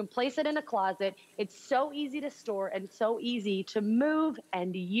 you can place it in a closet. It's so easy to store and so easy to move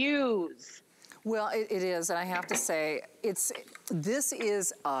and use. Well, it is, and I have to say, this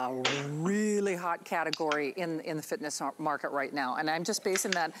is a really hot category in the fitness market right now, and I'm just basing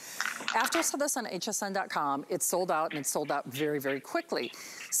that. After I saw this on hsn.com, it sold out, and it sold out very, very quickly.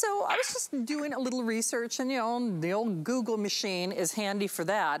 So I was just doing a little research, and you know, the old Google machine is handy for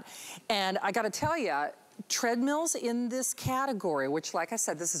that, and I gotta tell you, treadmills in this category, which like I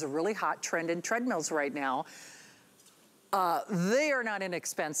said, this is a really hot trend in treadmills right now, they are not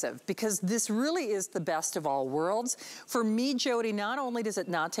inexpensive because this really is the best of all worlds. For me, Jody, not only does it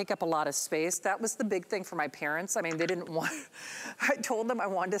not take up a lot of space, that was the big thing for my parents. I mean, they didn't want, I told them I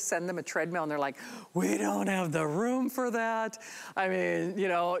wanted to send them a treadmill and they're like, we don't have the room for that. I mean, you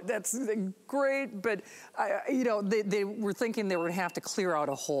know, that's great, but you know, they were thinking they were gonna have to clear out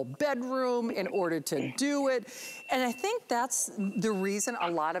a whole bedroom in order to do it. And I think that's the reason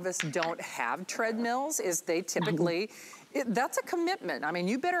a lot of us don't have treadmills is they typically, that's a commitment. I mean,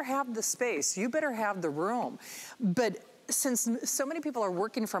 you better have the space, you better have the room. But since so many people are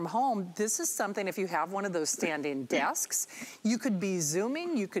working from home, this is something, if you have one of those standing desks, you could be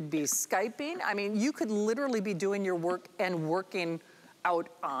Zooming, you could be Skyping. I mean, you could literally be doing your work and working out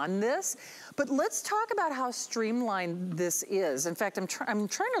on this. But let's talk about how streamlined this is. In fact, I'm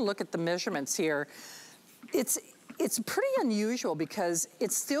trying to look at the measurements here. It's pretty unusual because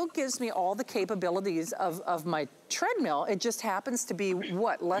it still gives me all the capabilities of my treadmill. It just happens to be,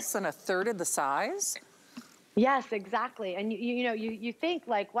 what, less than a third of the size? Yes, exactly. And you think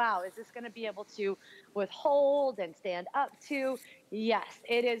like, wow, is this going to be able to withhold and stand up to? Yes,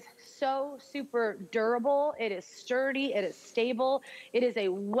 it is so super durable. It is sturdy. It is stable. It is a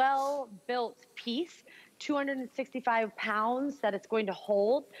well-built piece. 265 pounds that it's going to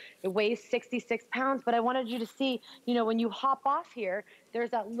hold. It weighs 66 pounds, but I wanted you to see, when you hop off here, there's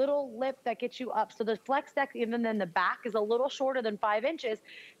that little lip that gets you up. So the flex deck, even in the back, is a little shorter than 5 inches.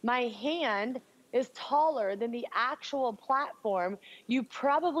 My hand is taller than the actual platform. You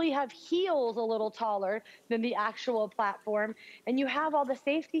probably have heels a little taller than the actual platform, and you have all the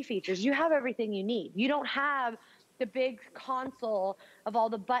safety features. You have everything you need. You don't have the big console of all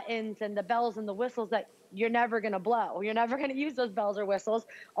the buttons and the bells and the whistles that you're never gonna blow. You're never gonna use those bells or whistles.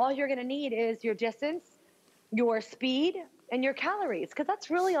 All you're gonna need is your distance, your speed, and your calories, because that's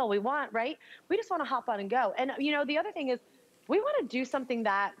really all we want, right? We just wanna hop on and go. And the other thing is, we wanna do something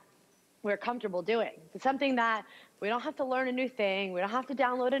that we're comfortable doing. It's something that we don't have to learn a new thing. We don't have to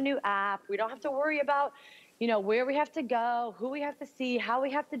download a new app. We don't have to worry about, where we have to go, who we have to see, how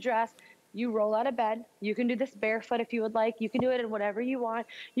we have to dress. You roll out of bed. You can do this barefoot if you would like. You can do it in whatever you want.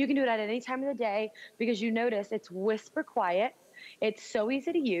 You can do it at any time of the day, because you notice it's whisper quiet. It's so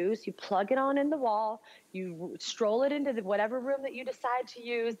easy to use. You plug it on in the wall. You stroll it into whatever room that you decide to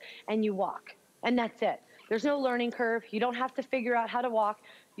use, and you walk. And that's it. There's no learning curve. You don't have to figure out how to walk.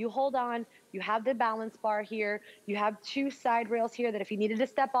 You hold on. You have the balance bar here. You have 2 side rails here that if you needed to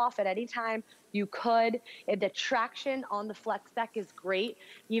step off at any time, you could. The traction on the flex deck is great.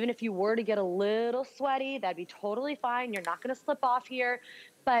 Even if you were to get a little sweaty, that'd be totally fine. You're not going to slip off here.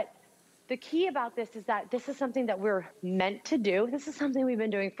 But the key about this is that this is something that we're meant to do. This is something we've been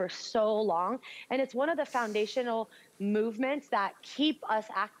doing for so long. And it's one of the foundational movements that keep us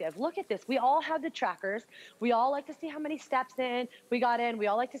active. Look at this. We all have the trackers. We all like to see how many steps we got in. We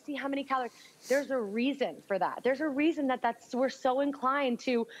all like to see how many calories. There's a reason for that. There's a reason that we're so inclined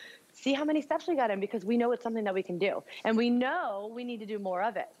to see how many steps we got in, because we know it's something that we can do. And we know we need to do more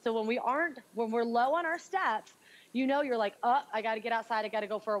of it. So when we're low on our steps, you're like, oh, I got to get outside. I got to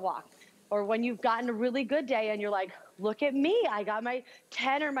go for a walk. Or when you've gotten a really good day and you're like, look at me, I got my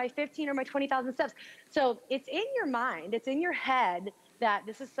 10 or my 15 or my 20,000 steps. So it's in your mind, it's in your head that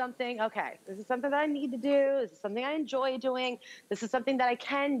this is something, okay, this is something that I need to do. This is something I enjoy doing. This is something that I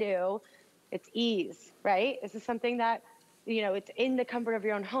can do. It's ease, right? This is something that, it's in the comfort of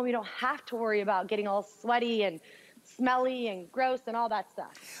your own home. You don't have to worry about getting all sweaty and smelly and gross and all that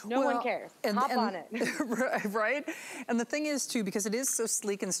stuff. No one cares. Hop on it. Right? And the thing is too, because it is so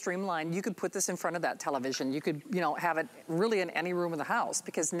sleek and streamlined, you could put this in front of that television. You could, have it really in any room of the house,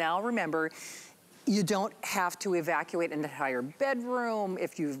 because now remember, you don't have to evacuate an entire bedroom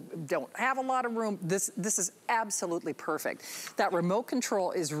if you don't have a lot of room. This is absolutely perfect. That remote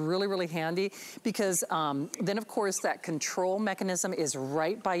control is really, really handy, because then of course that control mechanism is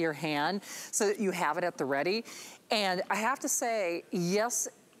right by your hand, so that you have it at the ready. And I have to say, yes,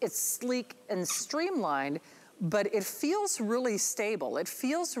 it's sleek and streamlined, but it feels really stable. It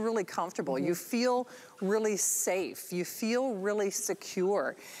feels really comfortable. You feel really safe. You feel really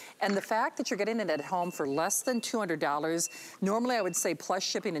secure. And the fact that you're getting it at home for less than $200, normally I would say plus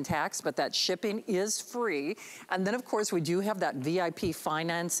shipping and tax, but that shipping is free. And then of course we do have that VIP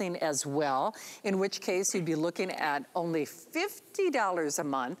financing as well, in which case you'd be looking at only $50 a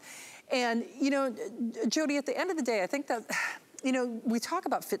month. And Jody, at the end of the day, I think that, we talk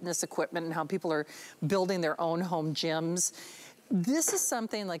about fitness equipment and how people are building their own home gyms. This is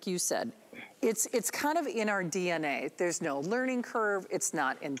something, like you said, it's kind of in our DNA. There's no learning curve. It's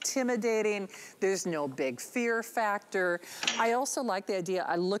not intimidating. There's no big fear factor. I also like the idea,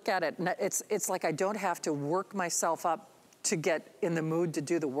 I look at it, and it's like I don't have to work myself up to get in the mood to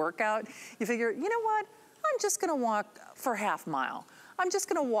do the workout. You figure, you know what? I'm just gonna walk for half mile. I'm just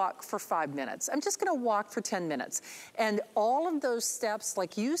gonna walk for 5 minutes. I'm just gonna walk for 10 minutes. And all of those steps,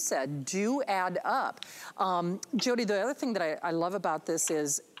 like you said, do add up. Jody, the other thing that I love about this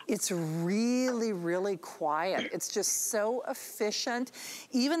is it's really, really quiet. It's just so efficient.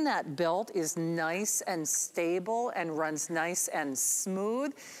 Even that belt is nice and stable and runs nice and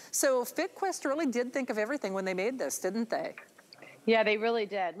smooth. So FitQuest really did think of everything when they made this, didn't they? Yeah, they really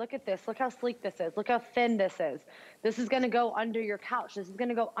did. Look at this. Look how sleek this is. Look how thin this is. This is going to go under your couch. This is going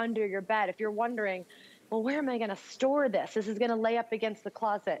to go under your bed. If you're wondering, well, where am I going to store this? This is going to lay up against the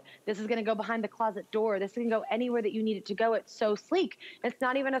closet. This is going to go behind the closet door. This can go anywhere that you need it to go. It's so sleek. It's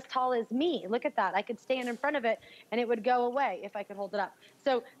not even as tall as me. Look at that. I could stand in front of it and it would go away if I could hold it up.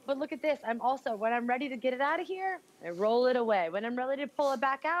 So, but look at this. I'm also, when I'm ready to get it out of here, I roll it away. When I'm ready to pull it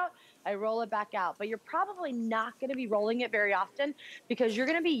back out, I roll it back out. But you're probably not going to be rolling it very often because you're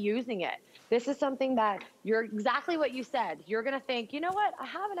going to be using it. This is something that you're exactly what you said. You're going to think, you know what? I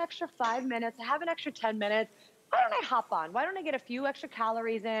have an extra 5 minutes. I have an extra 10 minutes. Why don't I hop on? Why don't I get a few extra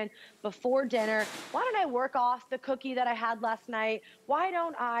calories in before dinner? Why don't I work off the cookie that I had last night? Why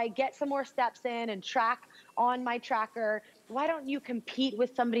don't I get some more steps in and track on my tracker? Why don't you compete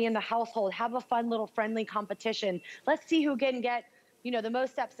with somebody in the household? Have a fun little friendly competition. Let's see who can get, you know, the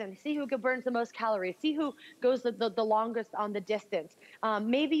most steps in, see who burns the most calories, see who goes the longest on the distance.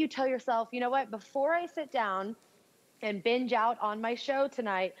 Maybe you tell yourself, you know what, before I sit down and binge out on my show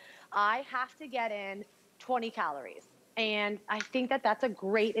tonight, I have to get in 20 calories. And I think that that's a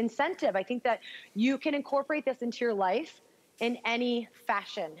great incentive. I think that you can incorporate this into your life in any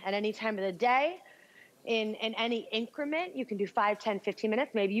fashion, at any time of the day, in any increment. You can do 5, 10, 15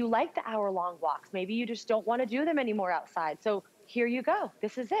 minutes. Maybe you like the hour-long walks. Maybe you just don't want to do them anymore outside. So here you go.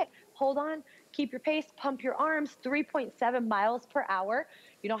 This is it. Hold on, keep your pace, pump your arms, 3.7 miles per hour.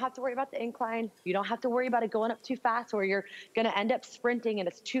 You don't have to worry about the incline. You don't have to worry about it going up too fast or you're going to end up sprinting and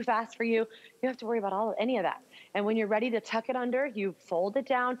it's too fast for you. You don't have to worry about any of that. And when you're ready to tuck it under, you fold it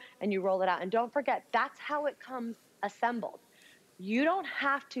down and you roll it out. And don't forget, that's how it comes assembled. You don't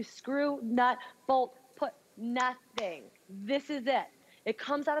have to screw, nut, bolt, put nothing. This is it. It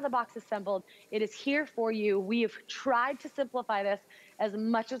comes out of the box assembled. It is here for you. We have tried to simplify this as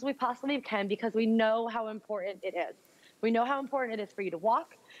much as we possibly can because we know how important it is. We know how important it is for you to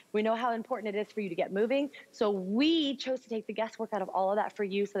walk. We know how important it is for you to get moving. So we chose to take the guesswork out of all of that for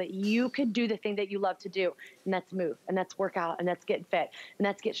you so that you could do the thing that you love to do. And that's move, and that's work out, and that's get fit, and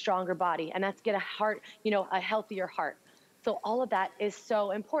that's get stronger body, and that's get a heart, you know, a healthier heart. So all of that is so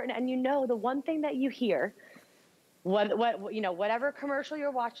important. And you know, the one thing that you hear, whatever commercial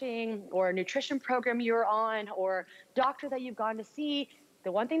you're watching or nutrition program you're on or doctor that you've gone to see,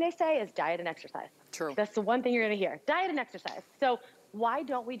 the one thing they say is diet and exercise. True. That's the one thing you're going to hear, diet and exercise. So why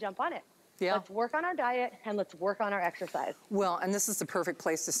don't we jump on it? Yeah. Let's work on our diet and let's work on our exercise. Well, and this is the perfect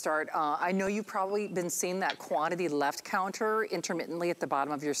place to start. I know you've probably been seeing that quantity left counter intermittently at the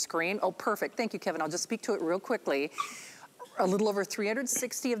bottom of your screen. Oh, perfect. Thank you, Kevin. I'll just speak to it real quickly. A little over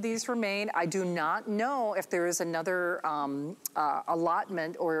 360 of these remain. I do not know if there is another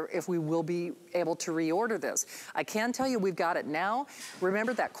allotment or if we will be able to reorder this. I can tell you we've got it now.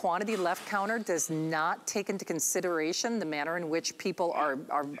 Remember that quantity left counter does not take into consideration the manner in which people are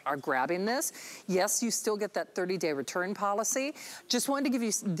grabbing this. Yes, you still get that 30-day return policy. Just wanted to give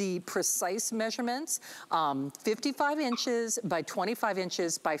you the precise measurements. 55 inches by 25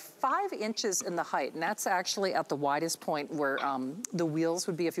 inches by 5 inches in the height. And that's actually at the widest point where the wheels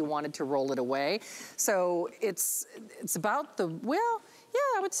would be if you wanted to roll it away. So it's about the, well,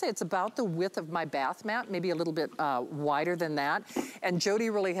 yeah, I would say it's about the width of my bath mat, maybe a little bit wider than that. And Jody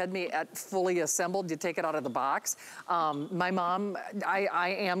really had me at fully assembled. You take it out of the box. My mom,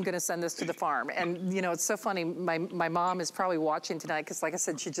 I am going to send this to the farm. And, you know, it's so funny. My mom is probably watching tonight because, like I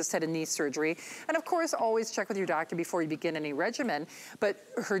said, she just had a knee surgery. And, of course, always check with your doctor before you begin any regimen. But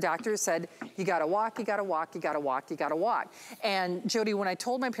her doctor said, you got to walk, you got to walk, you got to walk, you got to walk. And, Jody, when I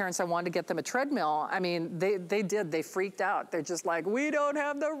told my parents I wanted to get them a treadmill, I mean, they did. They freaked out. They're just like, we don't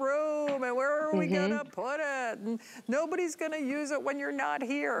have the room, and where are we gonna put it? And nobody's gonna use it when you're not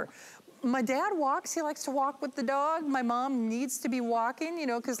here. My dad walks, he likes to walk with the dog. My mom needs to be walking, you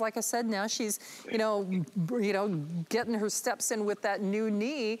know, because like I said, now she's, you know, getting her steps in with that new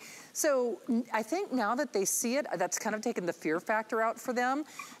knee. So I think now that they see it, that's kind of taken the fear factor out for them,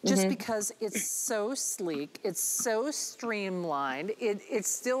 just because it's so sleek, it's so streamlined, it's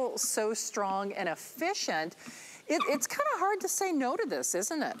still so strong and efficient. It's kind of hard to say no to this,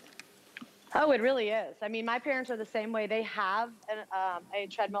 isn't it? Oh, it really is. I mean, my parents are the same way. They have a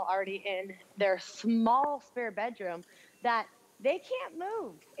treadmill already in their small spare bedroom that they can't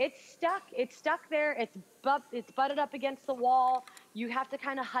move. It's stuck. It's stuck there. It's butted up against the wall. You have to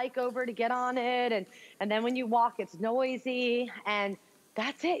kind of hike over to get on it. And then when you walk, it's noisy. And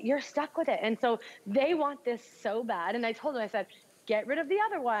that's it. You're stuck with it. And so they want this so bad. And I told them, I said, get rid of the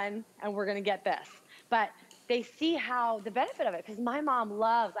other one, and we're going to get this. But they see how the benefit of it, because my mom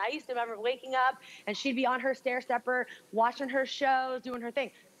loves, I used to remember waking up and she'd be on her stair stepper, watching her shows, doing her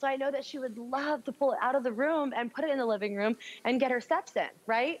thing. So I know that she would love to pull it out of the room and put it in the living room and get her steps in,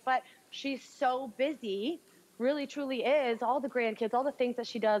 right? But she's so busy, really truly is, all the grandkids, all the things that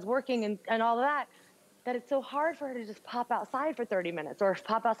she does, working and all of that, that it's so hard for her to just pop outside for 30 minutes or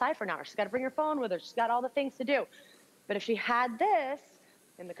pop outside for an hour. She's got to bring her phone with her. She's got all the things to do. But if she had this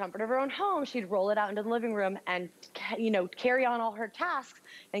in the comfort of her own home, she'd roll it out into the living room and, you know, carry on all her tasks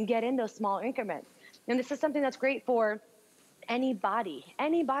and get in those small increments. And this is something that's great for anybody.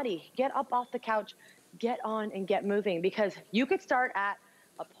 Get up off the couch, get on and get moving, because you could start at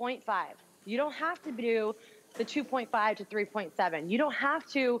a 0.5. You don't have to do the 2.5 to 3.7. You don't have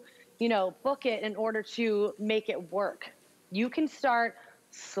to, you know, book it in order to make it work. You can start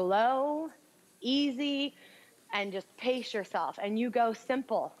slow, easy, and just pace yourself, and you go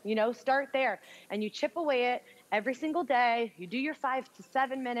simple, you know, start there and you chip away it every single day. You do your 5 to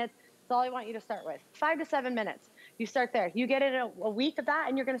 7 minutes. That's all I want you to start with. 5 to 7 minutes. You start there. You get in a week of that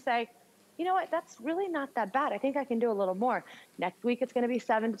and you're going to say, you know what, that's really not that bad. I think I can do a little more. Next week, it's going to be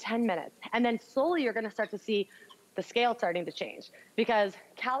 7 to 10 minutes. And then slowly you're going to start to see the scale starting to change, because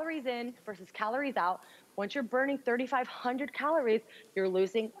calories in versus calories out, once you're burning 3,500 calories, you're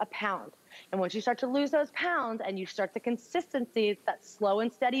losing a pound. And once you start to lose those pounds and you start the consistency, that slow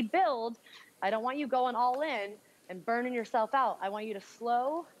and steady build, I don't want you going all in and burning yourself out. I want you to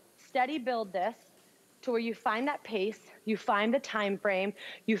slow, steady build this to where you find that pace, you find the time frame,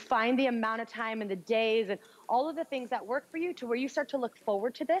 you find the amount of time and the days and all of the things that work for you, to where you start to look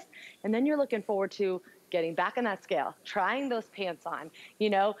forward to this. And then you're looking forward to getting back on that scale, trying those pants on, you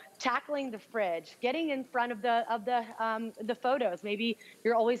know, tackling the fridge, getting in front of the photos. Maybe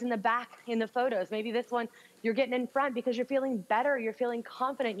you're always in the back in the photos. Maybe this one you're getting in front because you're feeling better, you're feeling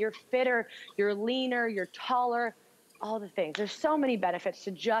confident, you're fitter, you're leaner, you're taller, all the things. There's so many benefits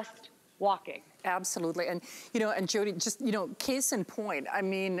to just walking. Absolutely. And, you know, and Jody, just, you know, case in point, I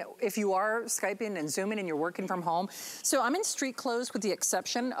mean, if you are Skyping and Zooming and you're working from home, so I'm in street clothes with the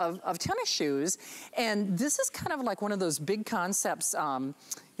exception of tennis shoes. And this is kind of like one of those big concepts.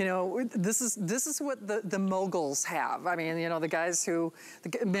 You know, this is what the moguls have. I mean, you know, the guys who,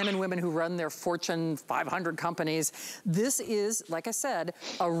 the men and women who run their Fortune 500 companies. This is, like I said,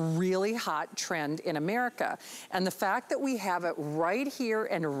 a really hot trend in America. And the fact that we have it right here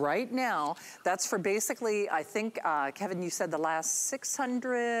and right now, that's for basically, I think, Kevin, you said the last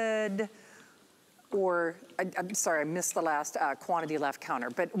 600, or I'm sorry, I missed the last quantity left counter,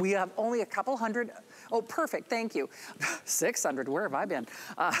 but we have only a couple hundred. Oh, perfect, thank you. 600, where have I been?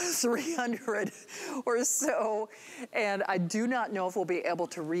 300 or so, and I do not know if we'll be able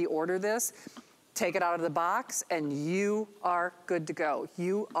to reorder this. Take it out of the box and you are good to go.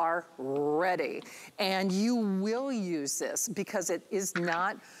 You are ready. And you will use this because it is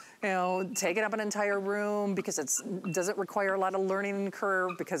not, you know, taking up an entire room, because it doesn't require a lot of learning curve,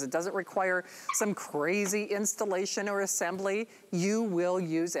 because it doesn't require some crazy installation or assembly. You will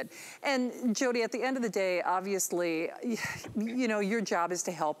use it. And Jody, at the end of the day, obviously, you know, your job is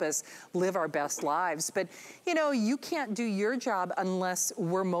to help us live our best lives. But, you know, you can't do your job unless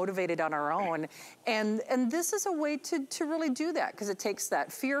we're motivated on our own. And this is a way to really do that, because it takes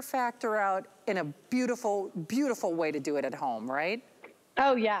that fear factor out in a beautiful, beautiful way to do it at home, right?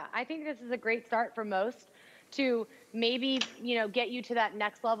 Oh yeah, I think this is a great start for most to maybe, you know, get you to that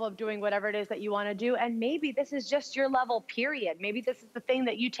next level of doing whatever it is that you want to do. And maybe this is just your level, period. Maybe this is the thing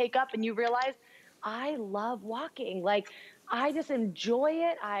that you take up and you realize, I love walking. Like, I just enjoy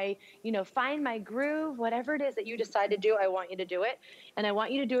it. I, you know, find my groove. Whatever it is that you decide to do, I want you to do it. And I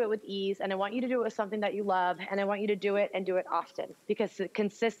want you to do it with ease. And I want you to do it with something that you love. And I want you to do it and do it often, because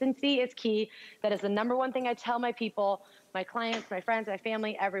consistency is key. That is the number one thing I tell my people, my clients, my friends, my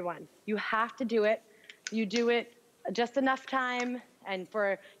family, everyone. You have to do it. You do it just enough time, and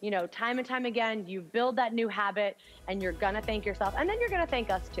for, you know, time and time again, you build that new habit, and you're gonna thank yourself, and then you're gonna thank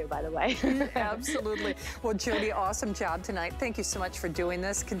us too, by the way. Absolutely. Well, Jody, awesome job tonight. Thank you so much for doing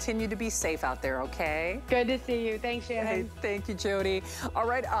this. Continue to be safe out there, okay? Good to see you. Thanks, Shannon. Hey, thank you, Jody. All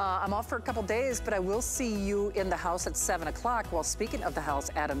right, I'm off for a couple days, but I will see you in the house at 7 o'clock. Well, speaking of the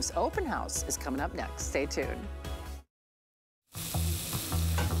house, Adam's open house is coming up next. Stay tuned.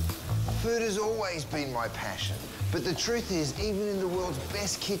 Food has always been my passion, but the truth is, even in the world's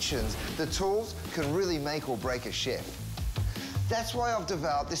best kitchens, the tools can really make or break a chef. That's why I've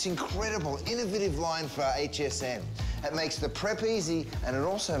developed this incredible, innovative line for HSN. It makes the prep easy, and it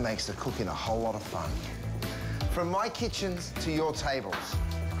also makes the cooking a whole lot of fun. From my kitchens to your tables.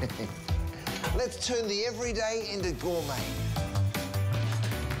 Let's turn the everyday into gourmet.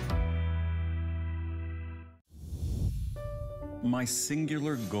 My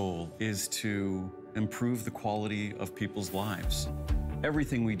singular goal is to improve the quality of people's lives.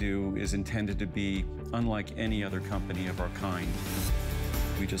 Everything we do is intended to be unlike any other company of our kind.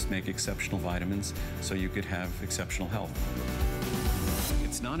 We just make exceptional vitamins so you could have exceptional health.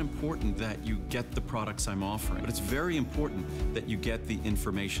 It's not important that you get the products I'm offering, but it's very important that you get the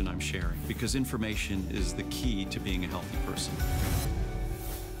information I'm sharing, because information is the key to being a healthy person.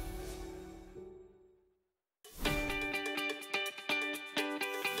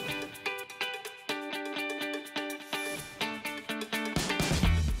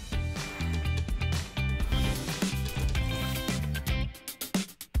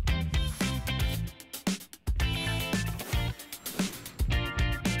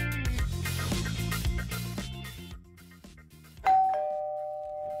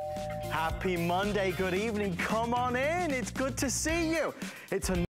 Happy Monday, good evening. Come on in. It's good to see you. It's a